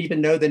 folks that didn't even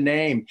know the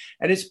name.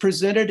 And it's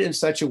presented in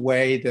such a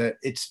way that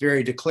it's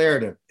very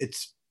declarative.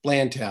 It's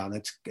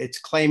Blandtown, it's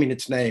claiming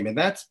its name. And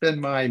that's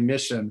been my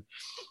mission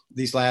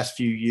these last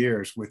few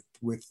years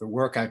with the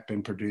work I've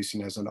been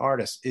producing as an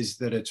artist, is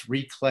that it's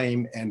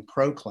reclaim and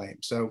proclaim.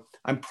 So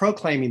I'm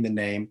proclaiming the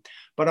name,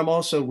 but I'm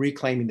also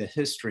reclaiming the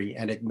history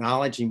and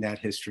acknowledging that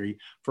history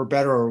for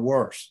better or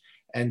worse.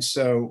 And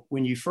so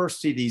when you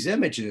first see these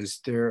images,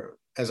 they're,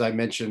 as I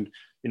mentioned,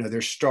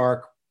 they're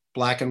stark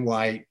black and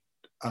white,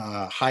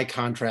 high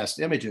contrast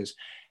images.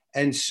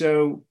 And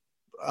so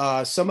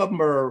some of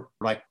them are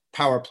like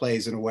power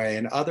plays in a way,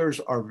 and others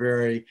are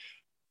very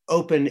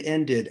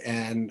open-ended,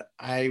 and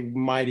I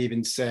might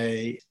even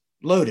say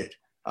loaded.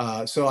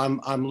 So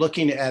I'm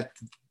looking at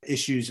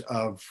issues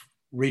of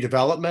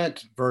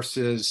redevelopment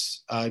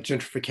versus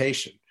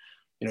gentrification.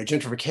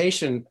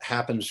 Gentrification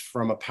happens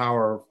from a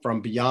power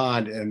from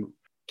beyond, and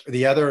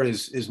the other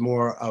is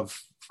more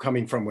of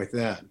coming from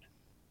within.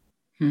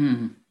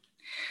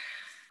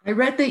 I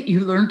read that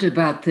you learned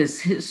about this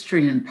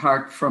history in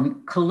part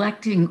from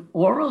collecting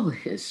oral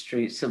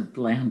histories of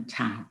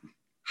Blandtown.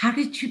 How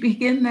did you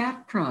begin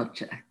that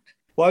project?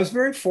 Well, I was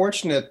very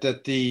fortunate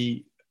that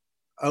the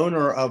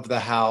owner of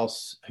the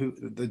house,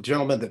 the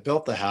gentleman that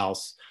built the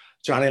house,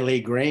 Johnny Lee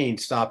Green,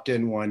 stopped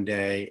in one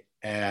day,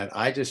 and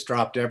I just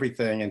dropped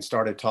everything and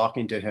started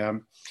talking to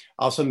him.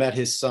 I also met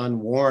his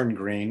son, Warren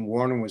Green.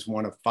 Warren was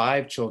one of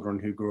 5 children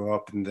who grew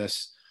up in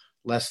this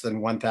less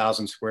than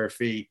 1,000 square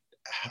feet,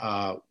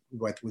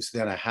 what was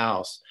then a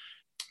house.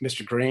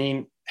 Mr.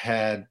 Green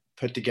had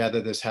put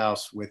together this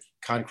house with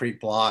concrete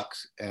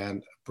blocks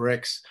and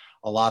bricks,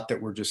 a lot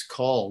that were just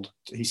cold.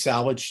 He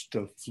salvaged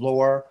the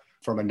floor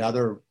from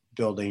another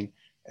building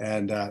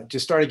and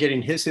just started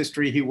getting his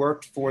history. He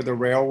worked for the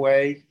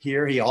railway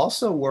here. He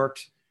also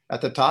worked at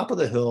the top of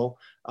the hill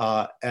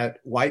at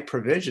White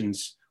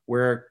Provisions,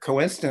 where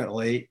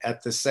coincidentally,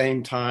 at the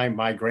same time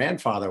my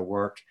grandfather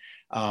worked.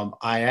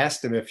 I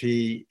asked him if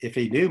he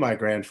knew my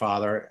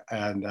grandfather,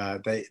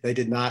 and they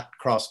did not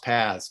cross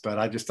paths, but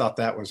I just thought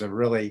that was a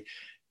really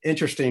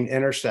interesting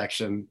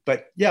intersection.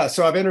 But yeah,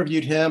 so I've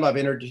interviewed him, I've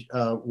interviewed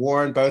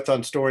Warren, both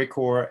on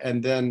StoryCorps,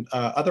 and then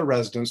other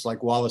residents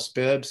like Wallace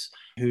Bibbs,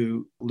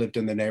 who lived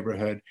in the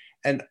neighborhood,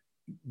 and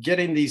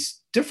getting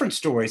these different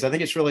stories. I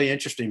think it's really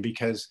interesting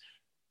because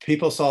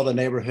people saw the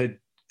neighborhood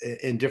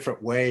in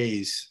different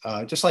ways,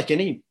 just like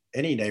any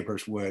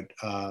neighbors would,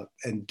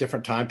 in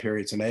different time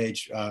periods and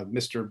age.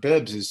 Mr.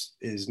 Bibbs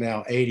is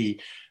now 80,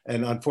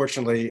 and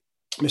unfortunately,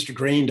 Mr.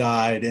 Green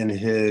died in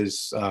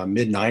his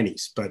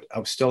mid-90s, but I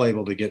was still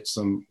able to get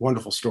some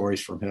wonderful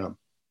stories from him.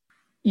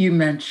 You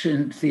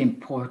mentioned the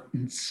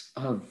importance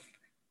of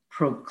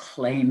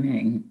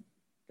proclaiming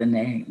the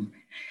name.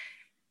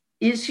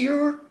 Is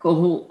your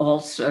goal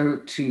also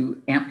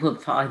to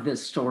amplify the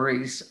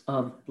stories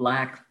of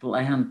Black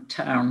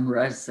Blandtown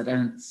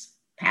residents,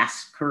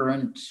 past,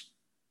 current,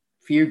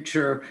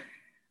 future,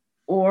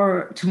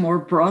 or to more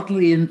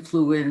broadly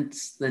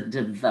influence the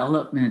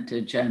development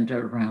agenda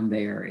around the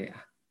area?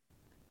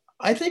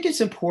 I think it's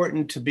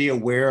important to be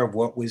aware of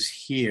what was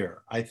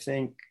here. I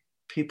think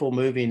people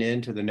moving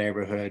into the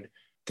neighborhood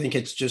think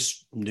it's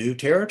just new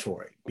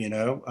territory.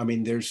 I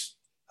mean, there's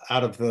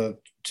out of the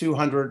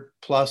 200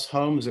 plus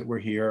homes that were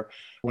here,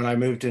 when I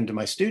moved into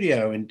my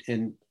studio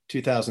in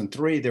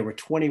 2003, there were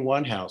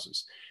 21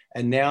 houses.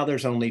 And now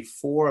there's only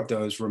 4 of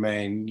those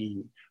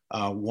remaining.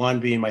 One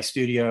being my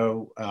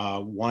studio,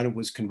 one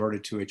was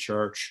converted to a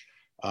church,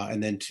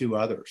 and then 2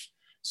 others.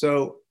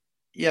 So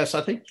yes,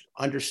 I think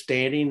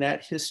understanding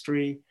that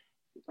history,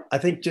 I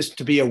think just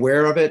to be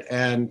aware of it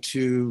and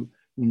to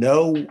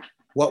know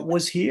what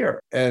was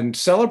here and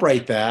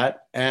celebrate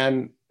that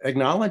and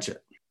acknowledge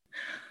it.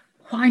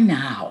 Why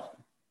now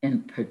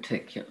in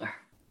particular?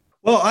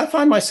 Well, I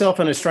find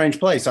myself in a strange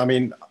place. I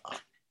mean,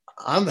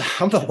 I'm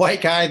the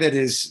white guy that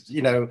is,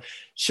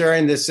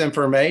 sharing this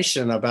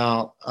information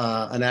about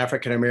an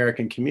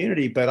African-American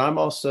community, but I'm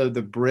also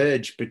the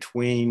bridge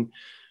between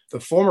the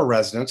former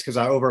residents, because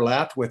I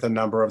overlapped with a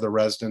number of the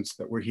residents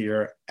that were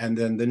here, and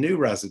then the new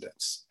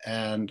residents.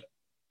 And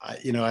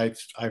I've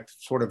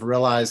sort of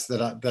realized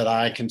that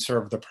I can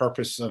serve the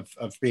purpose of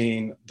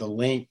being the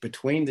link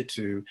between the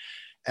two.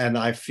 And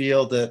I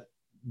feel that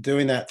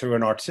doing that through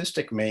an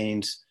artistic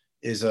means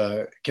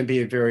can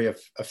be a very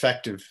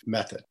effective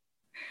method.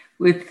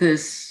 With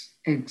this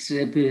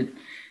exhibit,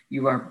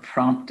 you are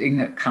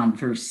prompting a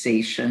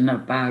conversation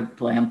about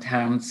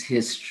Blandtown's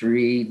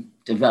history,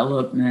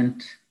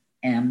 development,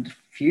 and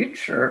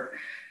future.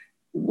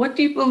 What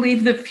do you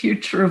believe the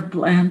future of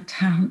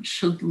Blandtown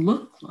should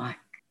look like?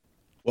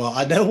 Well,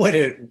 I know what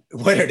it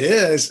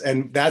is,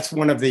 and that's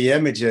one of the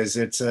images.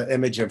 It's an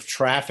image of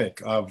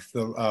traffic of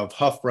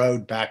Huff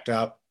Road backed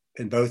up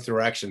in both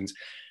directions.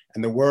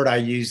 And the word I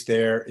use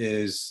there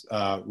is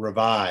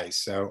revise,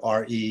 so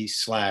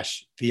RE/VISE.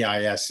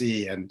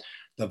 And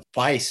The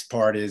vice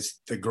part is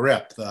the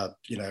grip, the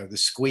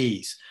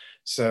squeeze.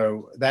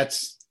 So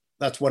that's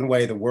one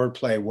way the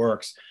wordplay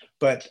works.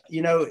 But,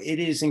 it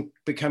is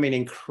becoming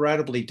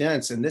incredibly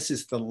dense. And this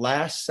is the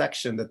last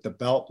section that the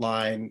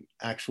Beltline,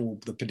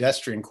 the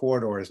pedestrian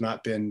corridor, has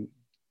not been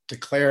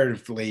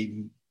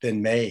declaratively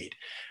been made.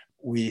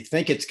 We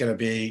think it's going to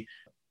be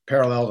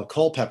parallel to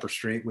Culpeper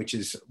Street, which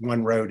is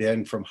one road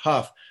in from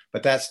Huff,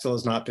 but that still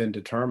has not been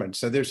determined.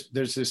 So there's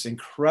this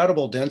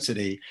incredible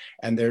density,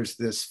 and there's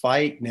this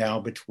fight now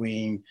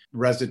between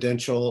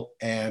residential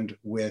and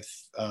with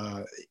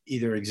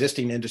either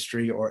existing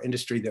industry or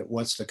industry that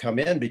wants to come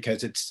in,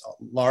 because it's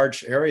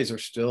large areas are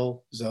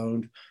still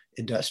zoned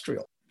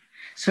industrial.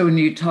 So when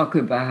you talk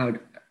about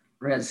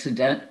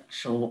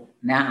residential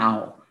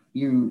now,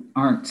 you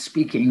aren't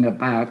speaking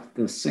about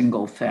the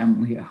single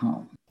family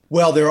home.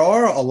 Well, there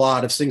are a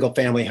lot of single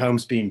family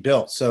homes being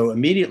built. So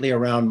immediately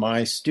around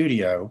my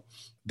studio,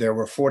 there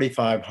were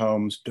 45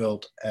 homes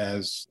built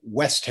as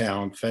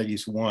Westtown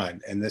Phase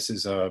 1. And this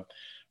is a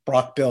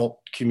Brock-built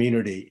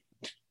community.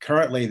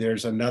 Currently,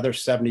 there's another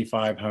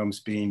 75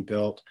 homes being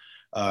built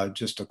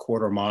just a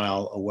quarter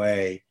mile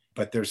away,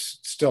 but there's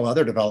still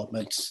other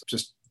developments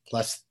just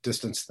less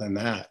distance than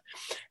that.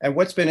 And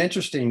what's been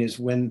interesting is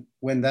when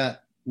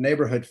that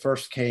neighborhood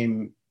first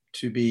came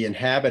to be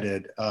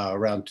inhabited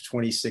around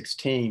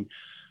 2016,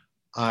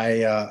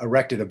 I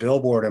erected a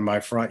billboard in my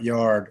front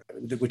yard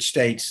which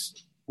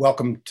states,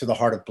 "Welcome to the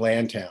heart of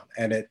Blandtown."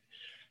 And it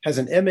has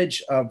an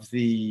image of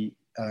the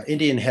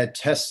Indian Head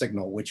test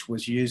signal, which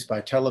was used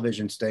by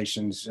television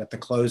stations at the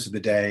close of the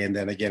day and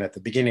then again at the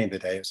beginning of the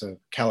day. It's a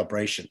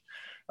calibration.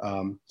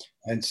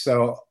 And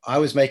so I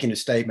was making a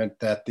statement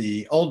that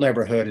the old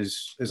neighborhood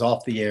is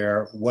off the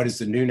air. What is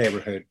the new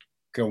neighborhood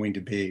going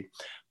to be?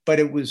 But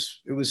it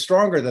was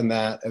stronger than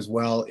that as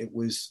well. It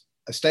was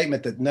a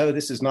statement that, no,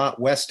 this is not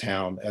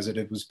Westtown as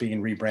it was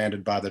being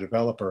rebranded by the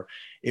developer.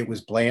 It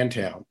was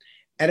Blandtown.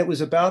 And it was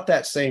about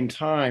that same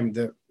time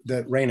that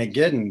Raina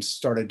Giddens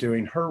started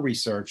doing her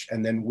research,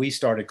 and then we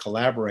started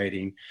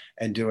collaborating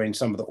and doing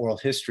some of the oral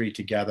history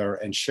together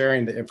and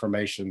sharing the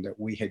information that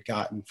we had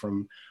gotten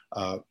from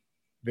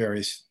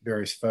various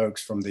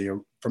folks from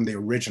the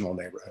original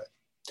neighborhood.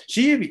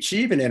 She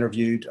even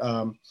interviewed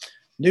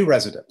new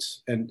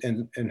residents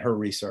in her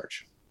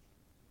research.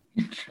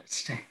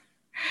 Interesting.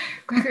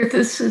 Gregor,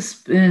 this has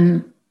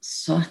been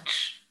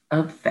such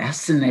a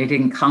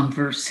fascinating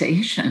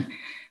conversation.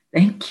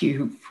 Thank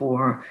you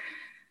for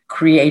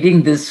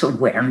creating this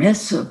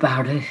awareness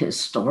about a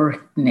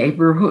historic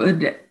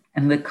neighborhood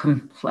and the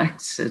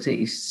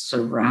complexities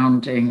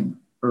surrounding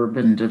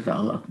urban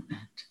development.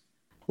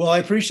 Well, I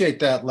appreciate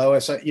that,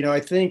 Lois. I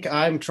think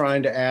I'm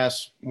trying to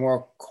ask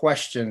more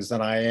questions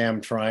than I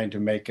am trying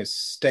to make a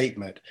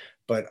statement.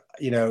 But,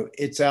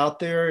 it's out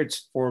there.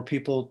 It's for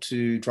people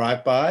to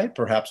drive by,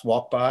 perhaps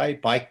walk by,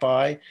 bike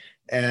by,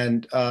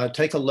 and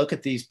take a look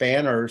at these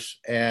banners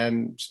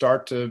and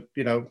start to,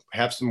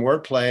 have some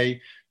wordplay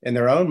in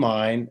their own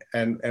mind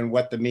and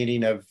what the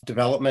meaning of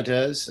development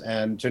is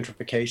and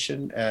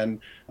gentrification and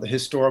the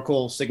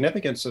historical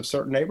significance of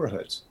certain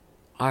neighborhoods.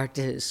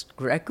 Artist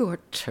Gregor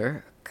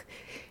Turk,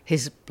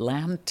 his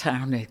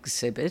Blandtown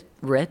exhibit,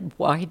 Red,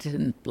 White,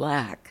 and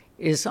Black,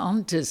 is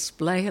on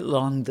display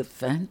along the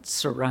fence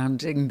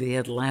surrounding the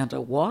Atlanta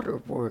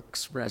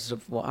Waterworks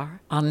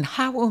Reservoir on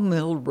Howell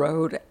Mill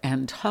Road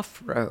and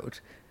Huff Road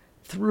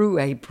through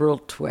April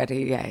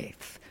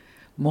 28th.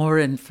 More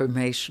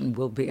information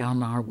will be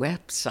on our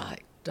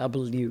website,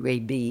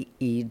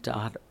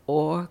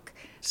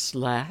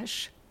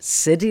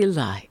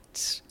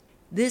 wabe.org/citylights.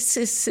 This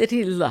is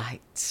City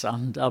Lights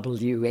on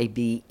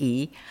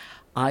WABE.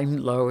 I'm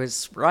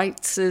Lois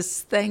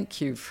Reitzes.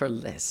 Thank you for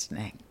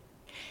listening.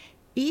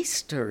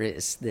 Easter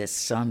is this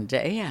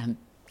Sunday, and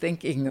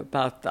thinking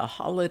about the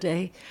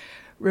holiday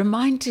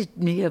reminded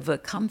me of a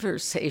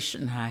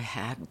conversation I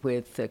had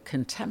with the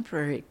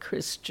contemporary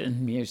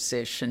Christian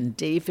musician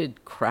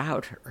David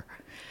Crowder.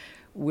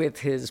 With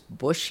his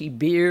bushy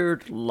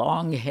beard,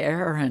 long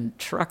hair, and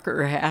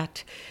trucker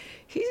hat,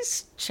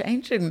 he's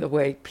changing the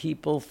way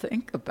people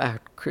think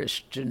about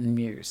Christian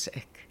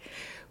music.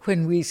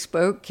 When we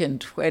spoke in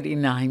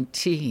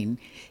 2019,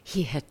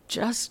 he had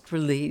just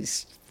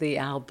released the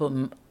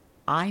album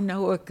I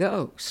Know a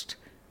Ghost,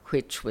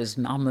 which was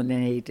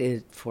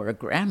nominated for a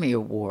Grammy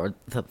Award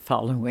the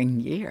following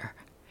year.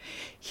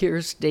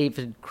 Here's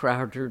David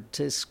Crowder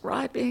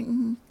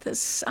describing the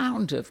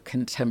sound of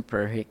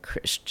contemporary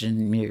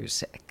Christian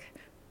music.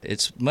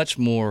 It's much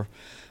more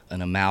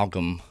an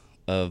amalgam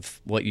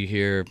of what you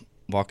hear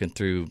walking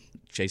through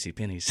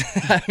JCPenney's.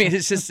 I mean,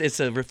 it's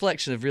a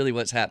reflection of really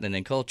what's happening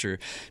in culture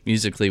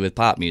musically with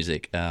pop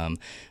music.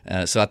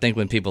 So I think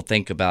when people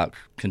think about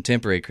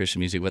contemporary Christian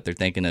music, what they're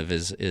thinking of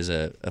is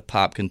a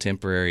pop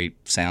contemporary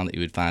sound that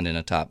you would find in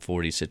a top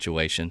 40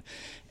 situation.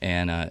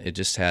 And it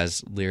just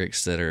has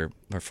lyrics that are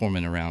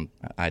forming around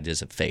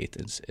ideas of faith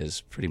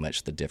is pretty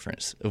much the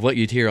difference of what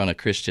you'd hear on a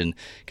Christian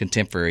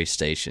contemporary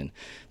station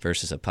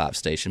versus a pop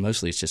station.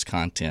 Mostly it's just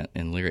content,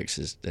 and lyrics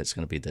that's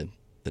going to be the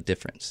the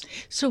difference.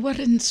 So what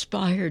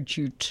inspired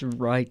you to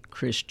write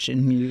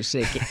Christian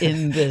music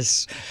in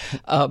this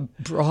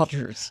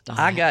broader style?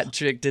 I got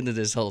tricked into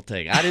this whole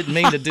thing. I didn't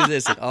mean to do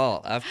this at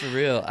all. For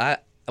real.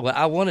 What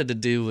I wanted to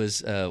do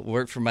was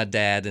work for my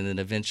dad and then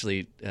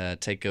eventually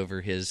take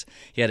over he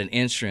had an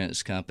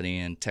insurance company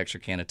in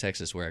Texarkana,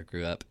 Texas, where I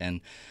grew up.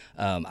 And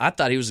I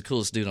thought he was the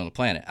coolest dude on the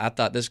planet. I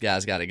thought this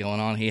guy's got it going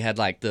on. He had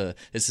when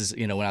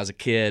I was a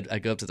kid,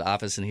 I'd go up to the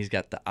office and he's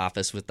got the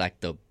office with like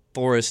the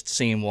forest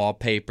scene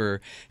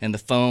wallpaper and the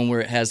phone where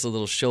it has the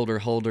little shoulder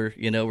holder,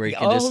 where you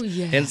can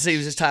yes. And so he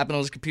was just typing on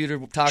his computer,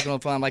 talking on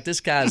the phone. I'm like,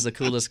 this guy's the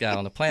coolest guy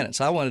on the planet.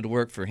 So I wanted to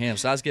work for him.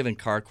 So I was giving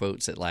car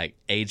quotes at like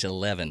age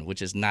 11,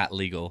 which is not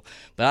legal,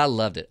 but I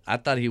loved it. I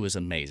thought he was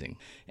amazing.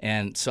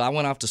 And so I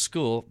went off to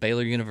school.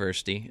 Baylor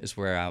University is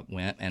where I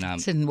went. And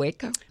it's in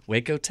Waco?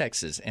 Waco,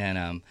 Texas.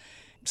 And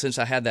since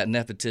I had that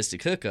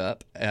nepotistic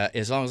hookup,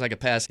 as long as I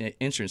could pass an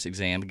insurance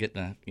exam and get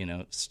a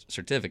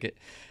certificate,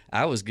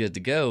 I was good to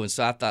go. And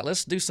so I thought,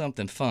 let's do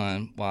something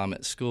fun while I'm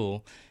at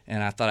school.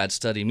 And I thought I'd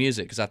study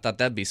music because I thought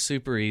that'd be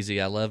super easy.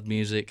 I love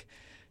music.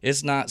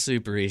 It's not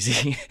super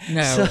easy.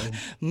 No.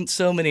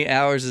 So many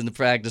hours in the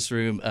practice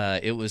room.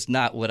 It was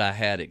not what I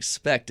had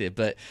expected.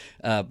 But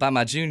by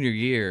my junior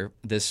year,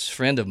 this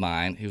friend of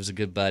mine, who was a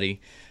good buddy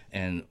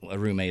and a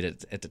roommate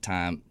at the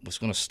time, was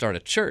going to start a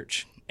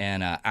church.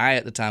 And I,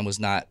 at the time, was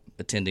not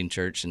attending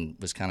church and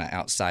was kind of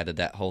outside of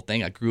that whole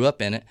thing. I grew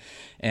up in it,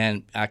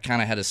 and I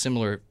kind of had a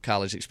similar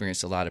college experience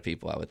to a lot of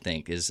people, I would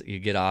think, is you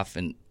get off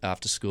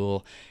to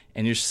school,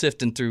 and you're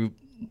sifting through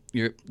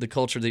the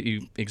culture that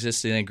you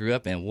existed in and grew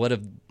up in. What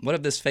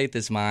of this faith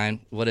is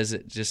mine? What is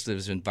it just that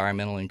was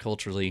environmentally and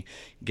culturally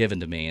given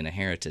to me and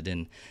inherited?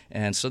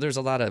 And so there's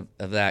a lot of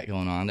that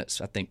going on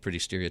that's, I think, pretty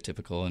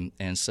stereotypical.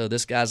 And so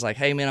this guy's like,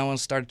 hey, man, I want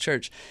to start a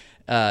church.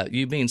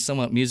 You being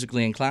somewhat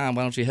musically inclined,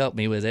 why don't you help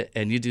me with it?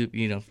 And you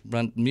do,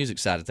 run the music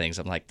side of things.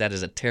 I'm like, that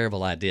is a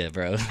terrible idea,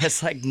 bro.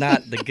 That's like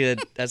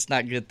that's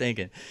not good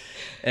thinking.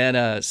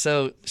 And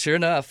so sure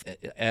enough,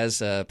 as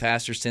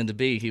pastors tend to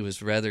be, he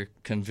was rather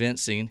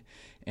convincing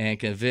and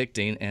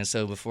convicting. And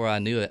so before I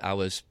knew it, I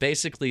was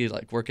basically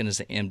like working as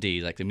an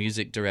MD, like the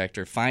music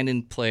director,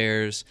 finding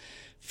players,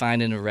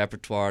 finding a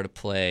repertoire to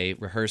play,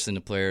 rehearsing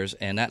the players,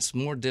 and that's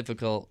more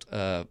difficult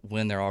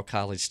when they're all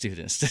college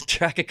students. To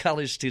track a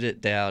college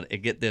student down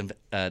and get them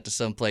to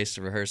some place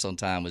to rehearse on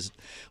time was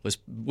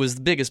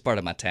the biggest part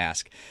of my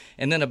task.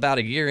 And then about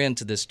a year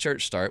into this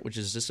church start, which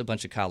is just a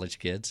bunch of college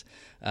kids,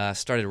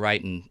 started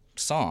writing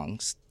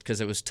songs because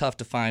it was tough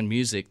to find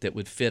music that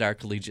would fit our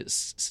collegiate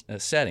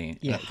setting.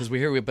 Because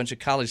we a bunch of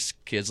college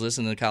kids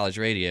listening to college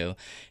radio,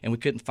 and we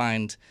couldn't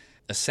find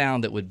a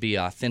sound that would be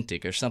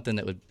authentic or something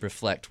that would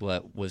reflect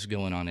what was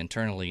going on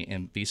internally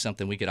and be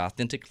something we could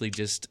authentically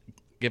just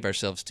give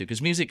ourselves to.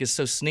 Because music is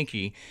so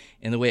sneaky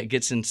in the way it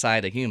gets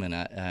inside a human.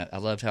 I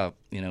loved how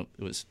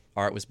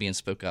art was being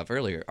spoke of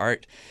earlier.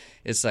 Art,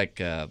 it's like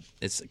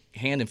it's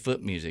hand and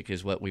foot music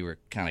is what we were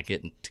kind of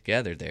getting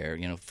together there.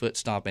 Foot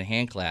stomping,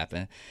 hand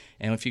clapping,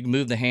 and if you can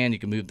move the hand, you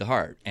can move the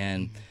heart.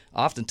 And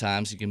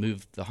oftentimes, you can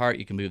move the heart,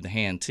 you can move the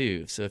hand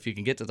too. So if you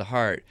can get to the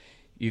heart,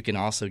 you can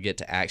also get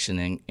to action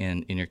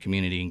in your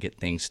community and get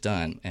things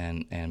done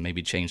and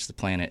maybe change the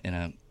planet in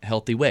a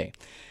healthy way.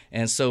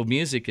 And so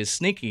music is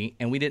sneaky,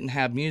 and we didn't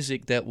have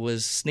music that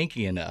was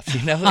sneaky enough.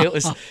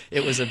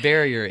 It was a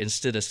barrier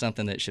instead of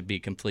something that should be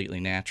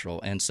completely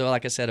natural. And so,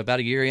 like I said,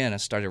 about a year in, I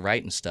started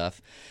writing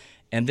stuff,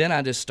 and then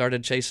I just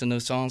started chasing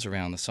those songs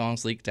around. The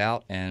songs leaked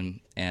out, and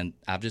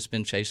I've just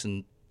been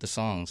chasing the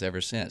songs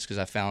ever since because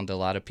I found a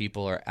lot of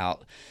people are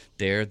out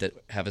there that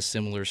have a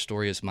similar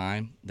story as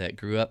mine that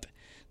grew up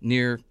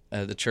near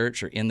the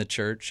church or in the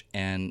church,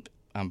 and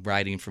I'm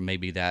writing from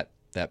maybe that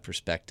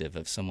perspective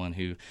of someone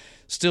who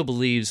still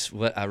believes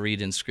what I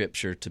read in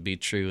Scripture to be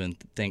true and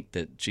think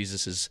that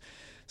Jesus'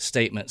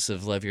 statements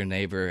of love your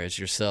neighbor as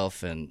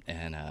yourself, and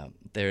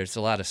there's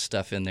a lot of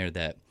stuff in there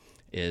that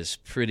is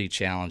pretty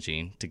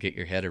challenging to get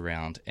your head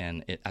around,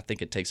 and I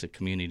think it takes a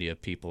community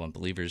of people and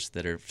believers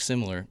that are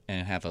similar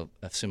and have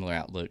a similar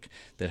outlook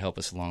that help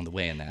us along the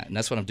way in that, and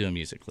that's what I'm doing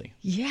musically.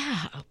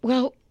 Yeah,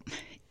 well,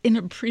 in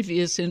a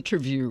previous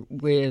interview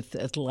with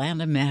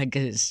Atlanta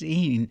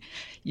Magazine,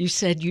 you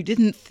said you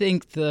didn't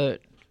think the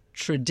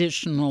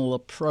traditional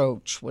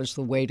approach was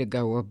the way to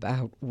go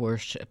about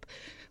worship.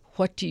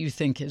 What do you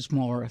think is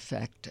more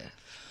effective?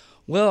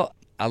 Well,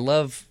 I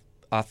love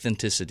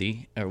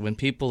authenticity. Or when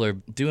people are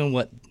doing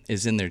what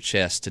is in their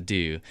chest to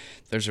do,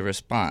 there's a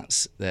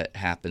response that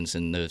happens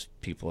in those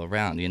people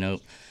around.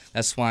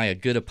 That's why a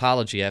good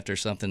apology after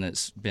something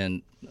that's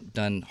been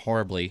done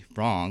horribly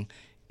wrong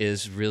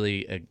is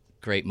really a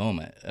great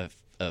moment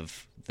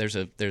of there's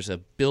a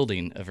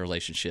building of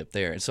relationship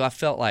there. And so I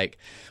felt like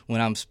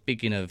when I'm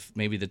speaking of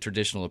maybe the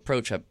traditional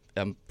approach,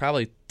 I'm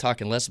probably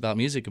talking less about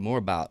music and more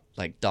about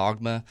like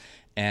dogma,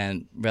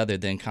 and rather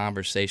than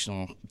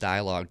conversational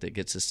dialogue that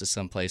gets us to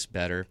someplace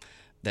better.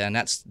 And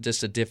that's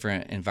just a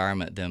different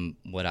environment than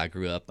what I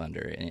grew up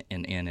under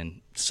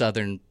in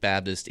Southern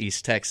Baptist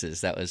East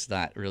Texas. That was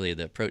not really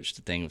the approach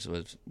to things.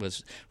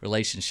 Was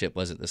relationship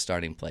wasn't the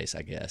starting place,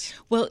 I guess.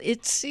 Well,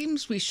 it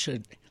seems we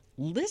should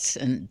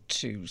listen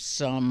to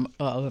some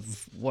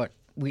of what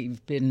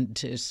we've been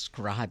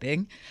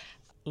describing.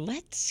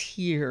 Let's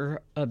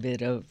hear a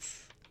bit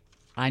of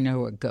I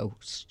Know a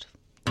Ghost.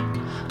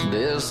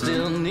 There's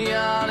still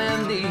neon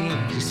in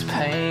these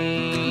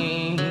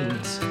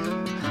pains.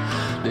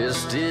 There's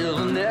still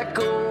an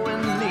echo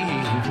in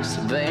these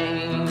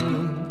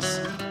veins.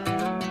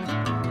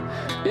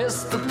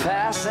 It's the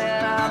past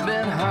and I've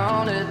been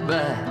haunted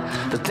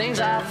by the things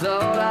I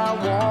thought I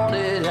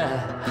wanted.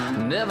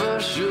 I never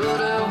should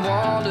have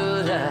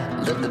wanted.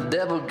 I let the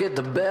devil get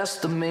the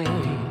best of me.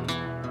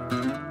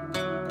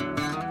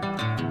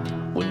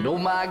 When oh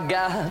my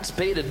God's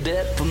paid a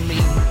debt for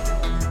me.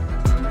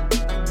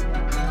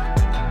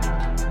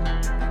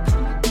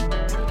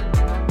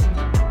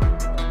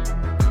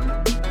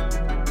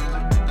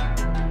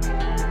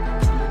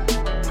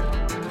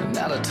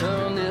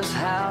 Turn this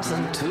house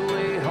into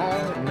a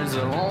home is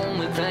the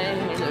only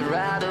thing that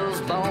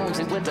rattles bones.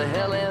 He went to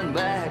hell and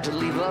back to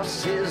leave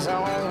us his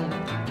own.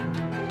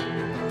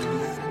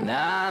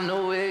 Now I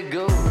know a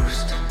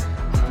ghost.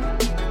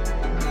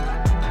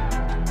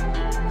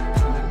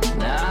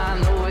 Now I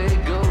know a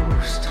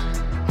ghost.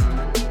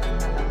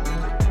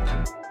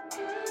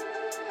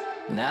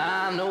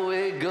 Now I know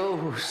a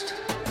ghost.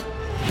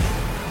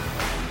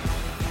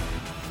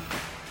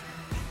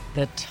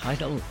 The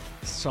title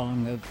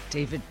song of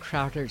David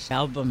Crowder's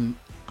album,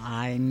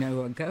 I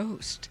Know a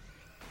Ghost.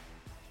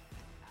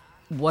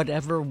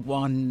 Whatever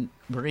one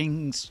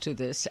brings to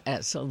this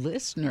as a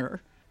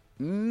listener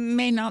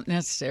may not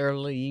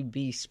necessarily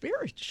be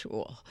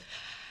spiritual.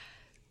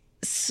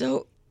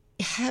 So,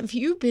 have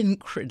you been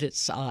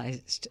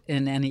criticized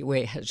in any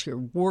way? Has your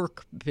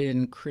work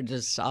been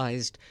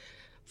criticized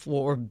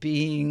for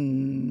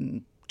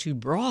being too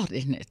broad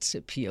in its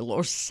appeal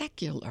or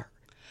secular?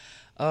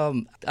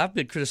 I've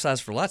been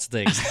criticized for lots of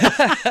things.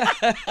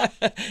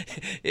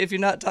 If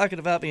you're not talking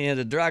about me in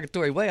a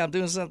derogatory way, I'm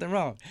doing something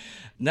wrong.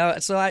 No,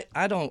 so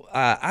I don't.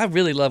 I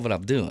really love what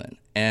I'm doing,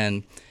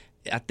 and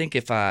I think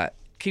if I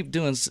keep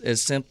doing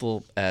as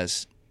simple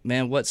as,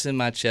 man, what's in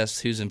my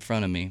chest, who's in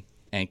front of me,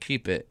 and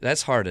keep it.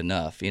 That's hard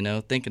enough,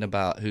 thinking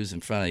about who's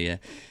in front of you,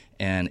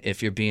 and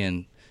if you're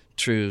being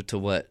true to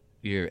what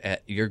you're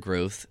at your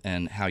growth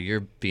and how you're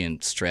being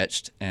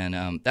stretched,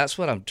 and that's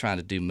what I'm trying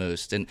to do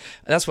most, and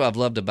that's what I've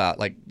loved about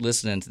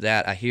listening to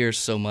that. I hear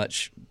so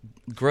much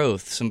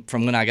growth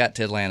from when I got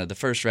to Atlanta. The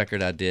first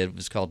record I did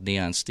was called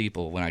Neon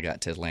Steeple. When I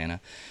got to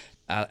Atlanta,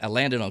 I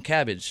landed on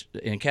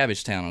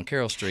Cabbagetown on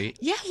Carroll Street.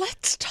 Yeah,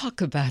 let's talk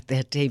about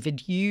that,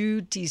 David.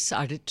 You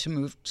decided to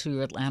move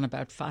to Atlanta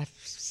about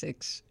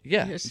 5-6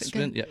 years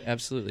ago. Yeah,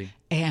 absolutely.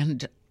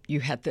 And you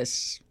had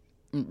this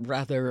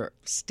rather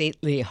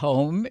stately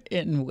home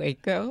in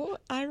Waco,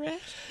 I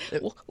read.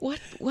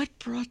 What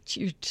brought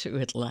you to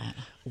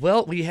Atlanta?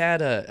 Well, we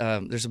had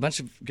there's a bunch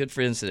of good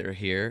friends that are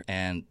here,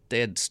 and they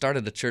had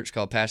started a church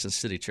called Passion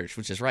City Church,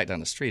 which is right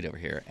down the street over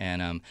here.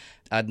 And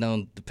I'd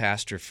known the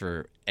pastor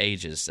for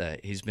ages.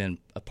 He's been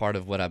a part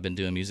of what I've been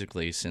doing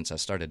musically since I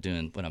started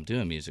doing what I'm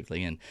doing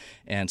musically.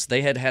 And so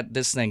they had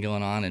this thing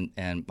going on,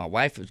 and my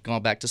wife was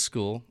going back to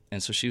school,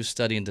 and so she was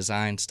studying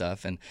design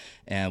stuff,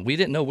 and we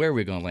didn't know where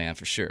we were going to land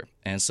for sure.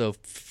 And so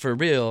for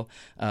real,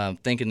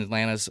 thinking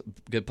Atlanta's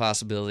a good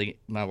possibility,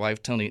 my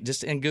wife Tony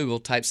just in Google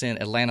types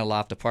in Atlanta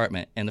loft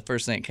apartment, and the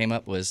first thing that came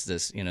up was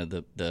this,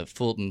 the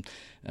Fulton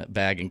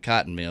bag and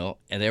cotton mill,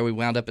 and there we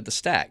wound up at the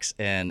Stacks.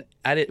 And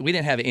we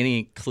didn't have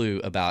any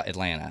clue about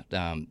Atlanta.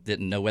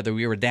 Didn't know whether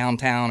we were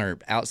downtown or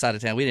outside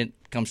of town. We didn't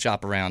come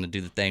shop around and do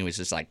the thing. It was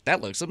just like,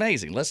 that looks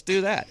amazing. Let's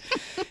do that.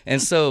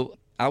 And so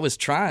I was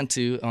trying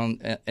to,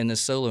 in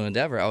this solo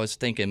endeavor, I was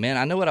thinking, man,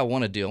 I know what I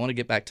want to do. I want to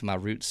get back to my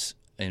roots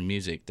in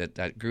music. That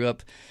I grew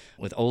up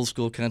with old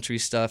school country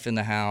stuff in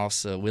the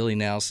house, Willie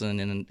Nelson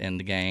and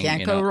the gang.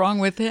 Can't go wrong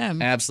with him.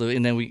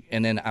 Absolutely.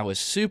 And then I was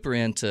super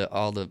into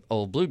all the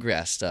old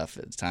bluegrass stuff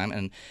at the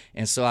time,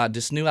 and so I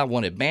just knew I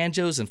wanted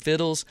banjos and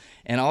fiddles,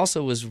 and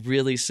also was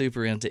really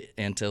super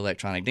into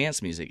electronic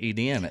dance music,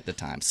 EDM at the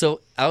time.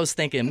 So I was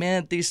thinking,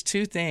 man, these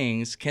two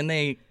things, can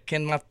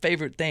my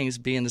favorite things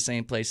be in the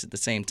same place at the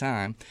same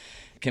time?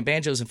 Can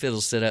banjos and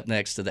fiddles sit up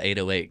next to the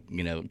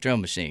 808,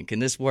 drum machine? Can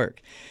this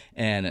work?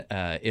 And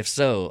if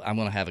so, I'm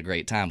going to have a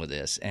great time with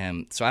this.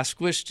 And so I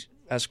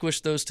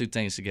squished those two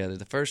things together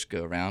the first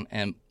go around.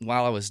 And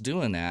while I was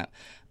doing that,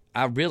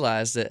 I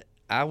realized that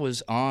I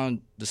was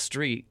on the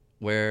street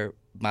where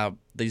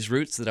these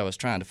roots that I was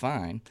trying to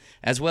find,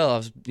 as well. I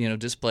was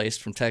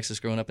displaced from Texas,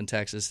 growing up in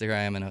Texas. There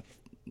I am in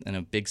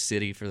a big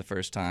city for the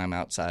first time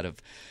outside of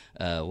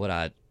what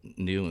I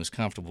knew and was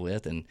comfortable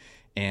with, and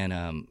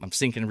I'm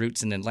sinking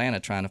roots in Atlanta,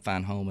 trying to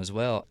find home as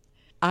well.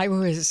 I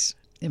was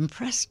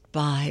impressed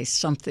by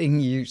something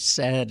you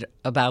said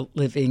about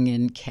living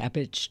in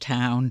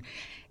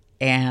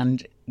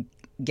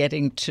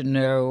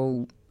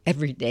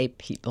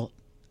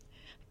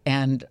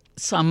and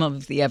some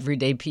of the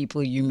everyday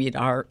people you meet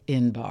are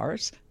in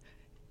bars.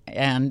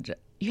 And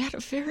you had a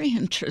very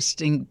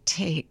interesting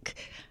take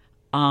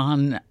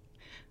on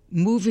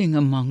moving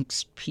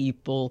amongst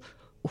people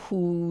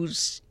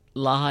whose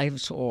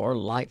lives or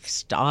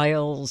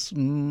lifestyles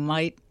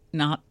might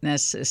not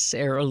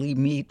necessarily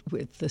meet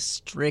with the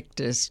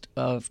strictest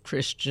of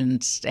Christian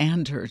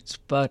standards,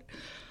 but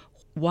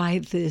why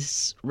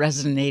this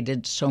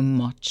resonated so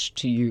much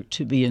to you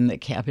to be in the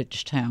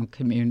Cabbagetown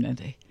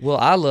community. Well,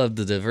 I loved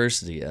the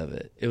diversity of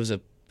it. It was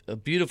a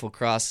beautiful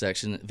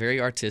cross-section,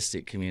 very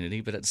artistic community,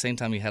 but at the same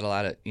time you had a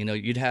lot of,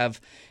 you'd have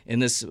in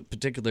this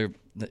particular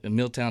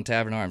Milltown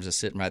Tavern Arms is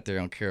sitting right there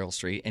on Carroll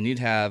Street, and you'd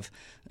have,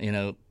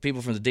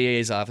 people from the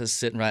DA's office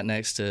sitting right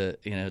next to,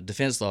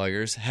 defense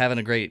lawyers having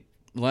a great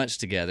lunch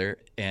together,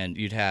 and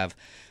you'd have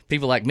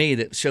people like me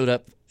that showed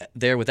up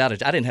there I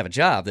didn't have a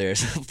job there.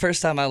 So the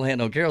first time I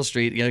landed on Carroll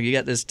Street, you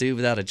got this dude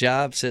without a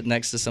job sitting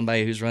next to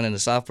somebody who's running a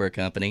software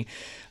company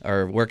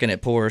or working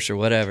at Porsche or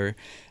whatever.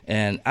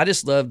 And I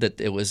just loved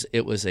that it was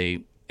a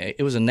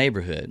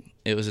neighborhood.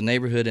 It was a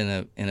neighborhood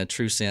in a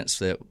true sense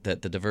that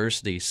the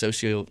diversity,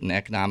 socio and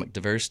economic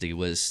diversity,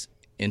 was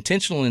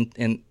intentional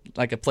in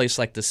like a place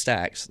like the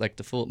Stacks, like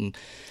the Fulton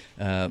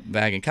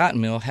Bag and Cotton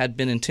Mill, had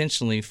been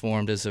intentionally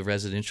formed as a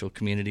residential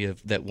community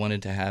that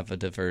wanted to have a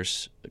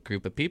diverse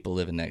group of people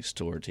living next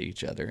door to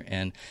each other.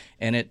 And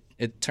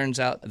it turns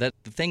out that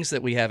the things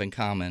that we have in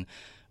common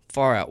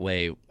far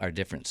outweigh our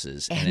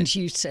differences. And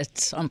you said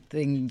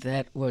something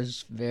that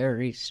was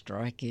very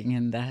striking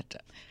in that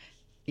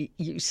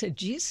you said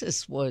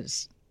Jesus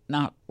was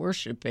not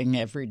worshiping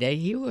every day.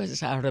 He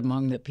was out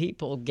among the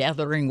people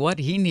gathering what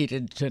he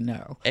needed to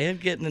know.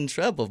 And getting in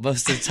trouble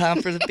most of the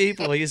time for the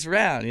people he's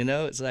around,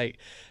 It's like,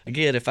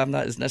 again, if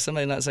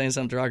somebody not saying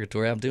something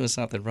derogatory, I'm doing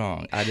something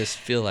wrong. I just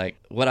feel like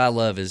what I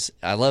love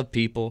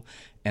people,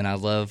 and I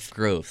love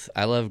growth.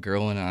 I love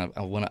growing. I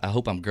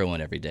hope I'm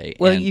growing every day.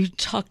 Well, you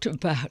talked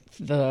about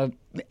the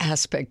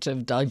aspect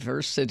of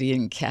diversity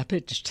in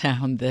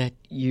Cabbagetown that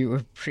you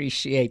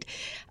appreciate.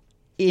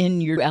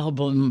 In your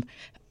album,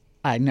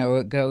 I Know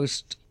a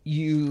Ghost,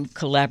 you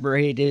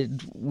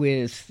collaborated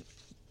with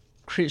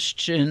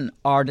Christian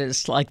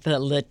artists like the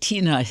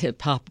Latina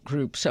hip-hop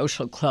group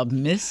Social Club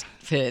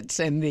Misfits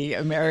and the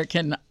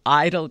American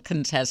Idol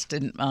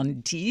contestant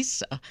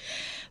Mandisa.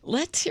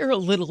 Let's hear a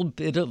little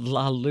bit of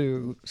La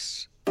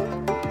Luz.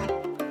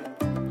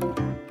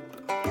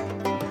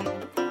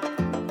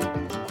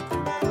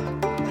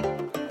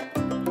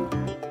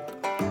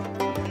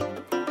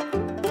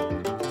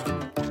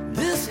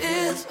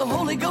 A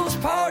Holy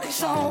Ghost party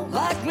song,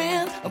 like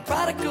when a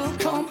prodigal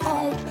come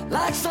home,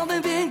 like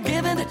something being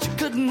given that you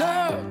couldn't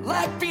earn,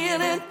 like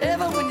being in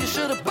heaven when you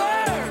should have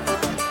burned.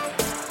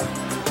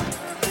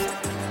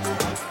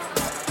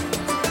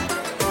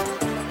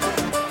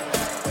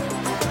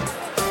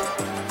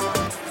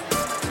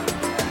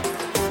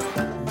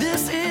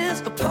 This is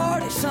a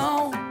party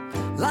song,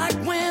 like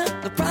when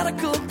the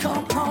prodigal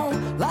come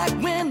home, like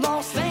when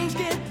lost things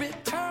get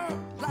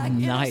returned. Like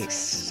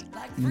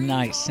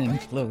Nice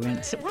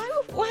influence.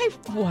 Why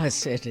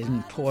was it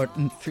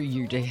important for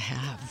you to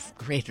have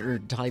greater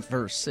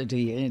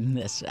diversity in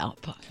this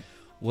album?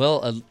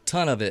 Well, a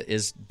ton of it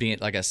is being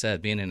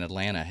in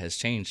Atlanta has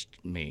changed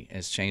me,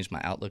 has changed my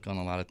outlook on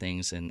a lot of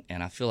things. And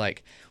I feel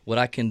like what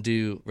I can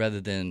do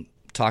rather than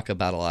talk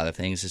about a lot of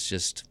things is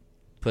just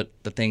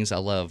put the things I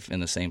love in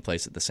the same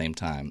place at the same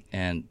time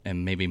and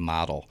maybe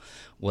model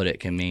what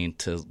it can mean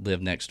to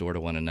live next door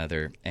to one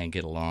another and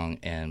get along.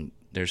 And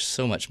there's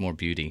so much more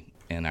beauty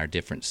in our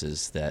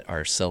differences that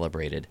are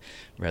celebrated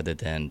rather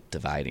than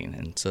dividing.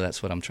 And so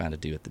that's what I'm trying to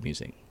do with the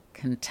music.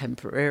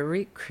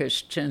 Contemporary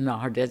Christian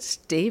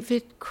artist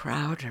David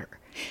Crowder.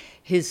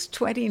 His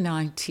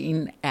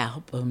 2019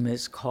 album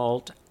is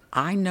called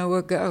I Know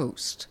a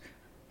Ghost.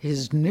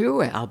 His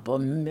new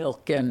album,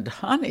 Milk and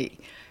Honey,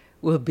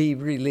 will be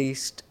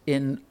released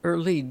in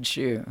early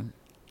June.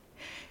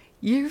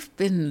 You've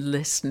been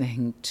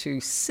listening to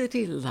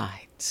City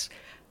Lights,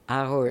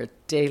 our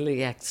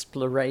daily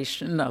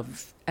exploration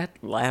of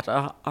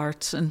Atlanta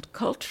arts and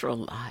cultural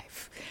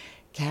life.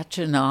 Catch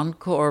an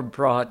encore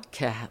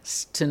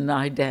broadcast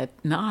tonight at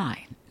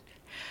 9.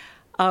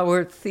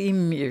 Our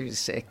theme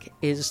music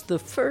is The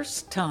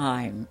First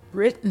Time,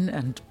 written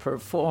and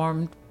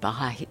performed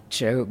by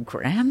Joe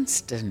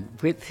Granston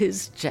with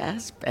his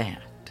jazz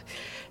band.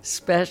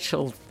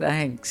 Special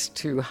thanks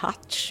to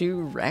Hot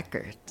Shoe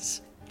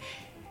Records.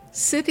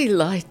 City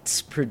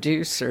Lights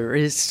producer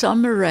is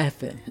Summer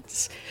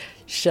Evans.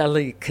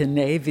 Shelley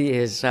Canavy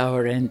is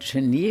our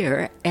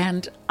engineer,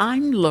 and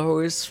I'm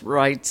Lois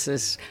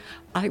Reitzes.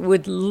 I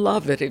would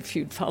love it if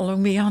you'd follow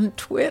me on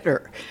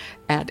Twitter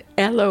at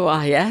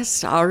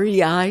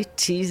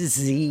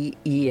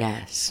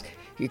LOISREITZES.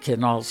 You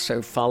can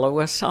also follow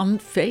us on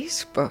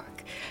Facebook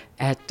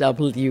at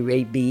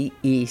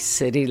WABE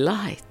City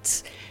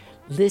Lights.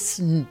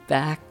 Listen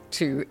back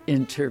to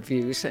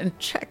interviews and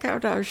check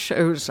out our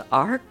show's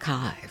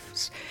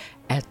archives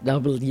at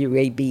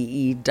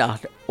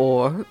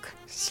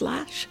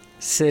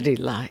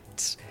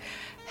wabe.org/citylights.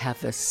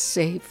 Have a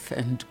safe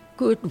and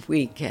good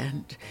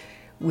weekend.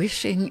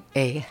 Wishing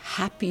a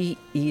happy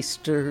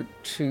Easter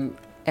to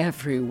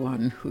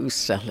everyone who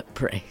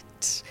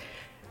celebrates.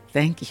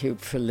 Thank you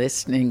for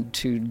listening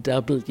to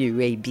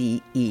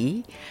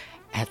WABE,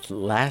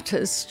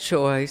 Atlanta's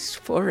Choice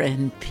for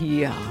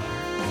NPR.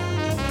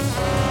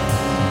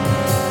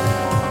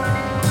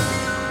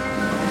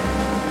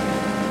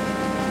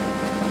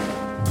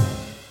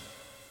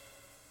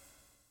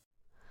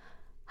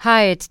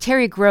 Hi, it's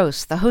Terry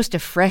Gross, the host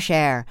of Fresh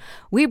Air.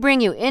 We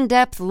bring you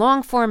in-depth,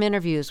 long-form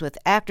interviews with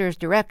actors,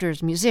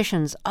 directors,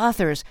 musicians,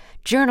 authors,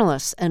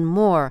 journalists, and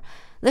more.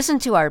 Listen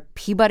to our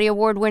Peabody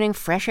Award-winning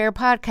Fresh Air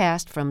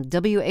podcast from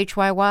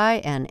WHYY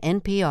and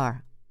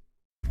NPR.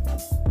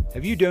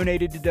 Have you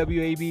donated to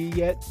WABE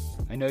yet?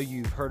 I know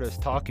you've heard us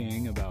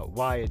talking about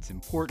why it's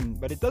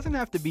important, but it doesn't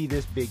have to be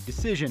this big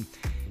decision.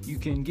 You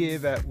can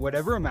give at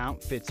whatever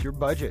amount fits your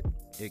budget.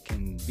 It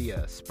can be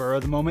a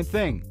spur-of-the-moment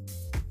thing.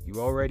 You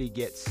already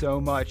get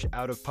so much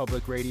out of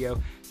public radio,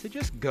 so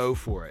just go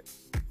for it.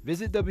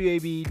 Visit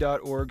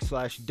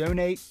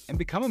wabe.org/donate and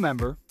become a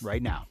member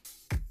right now.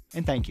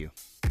 And thank you.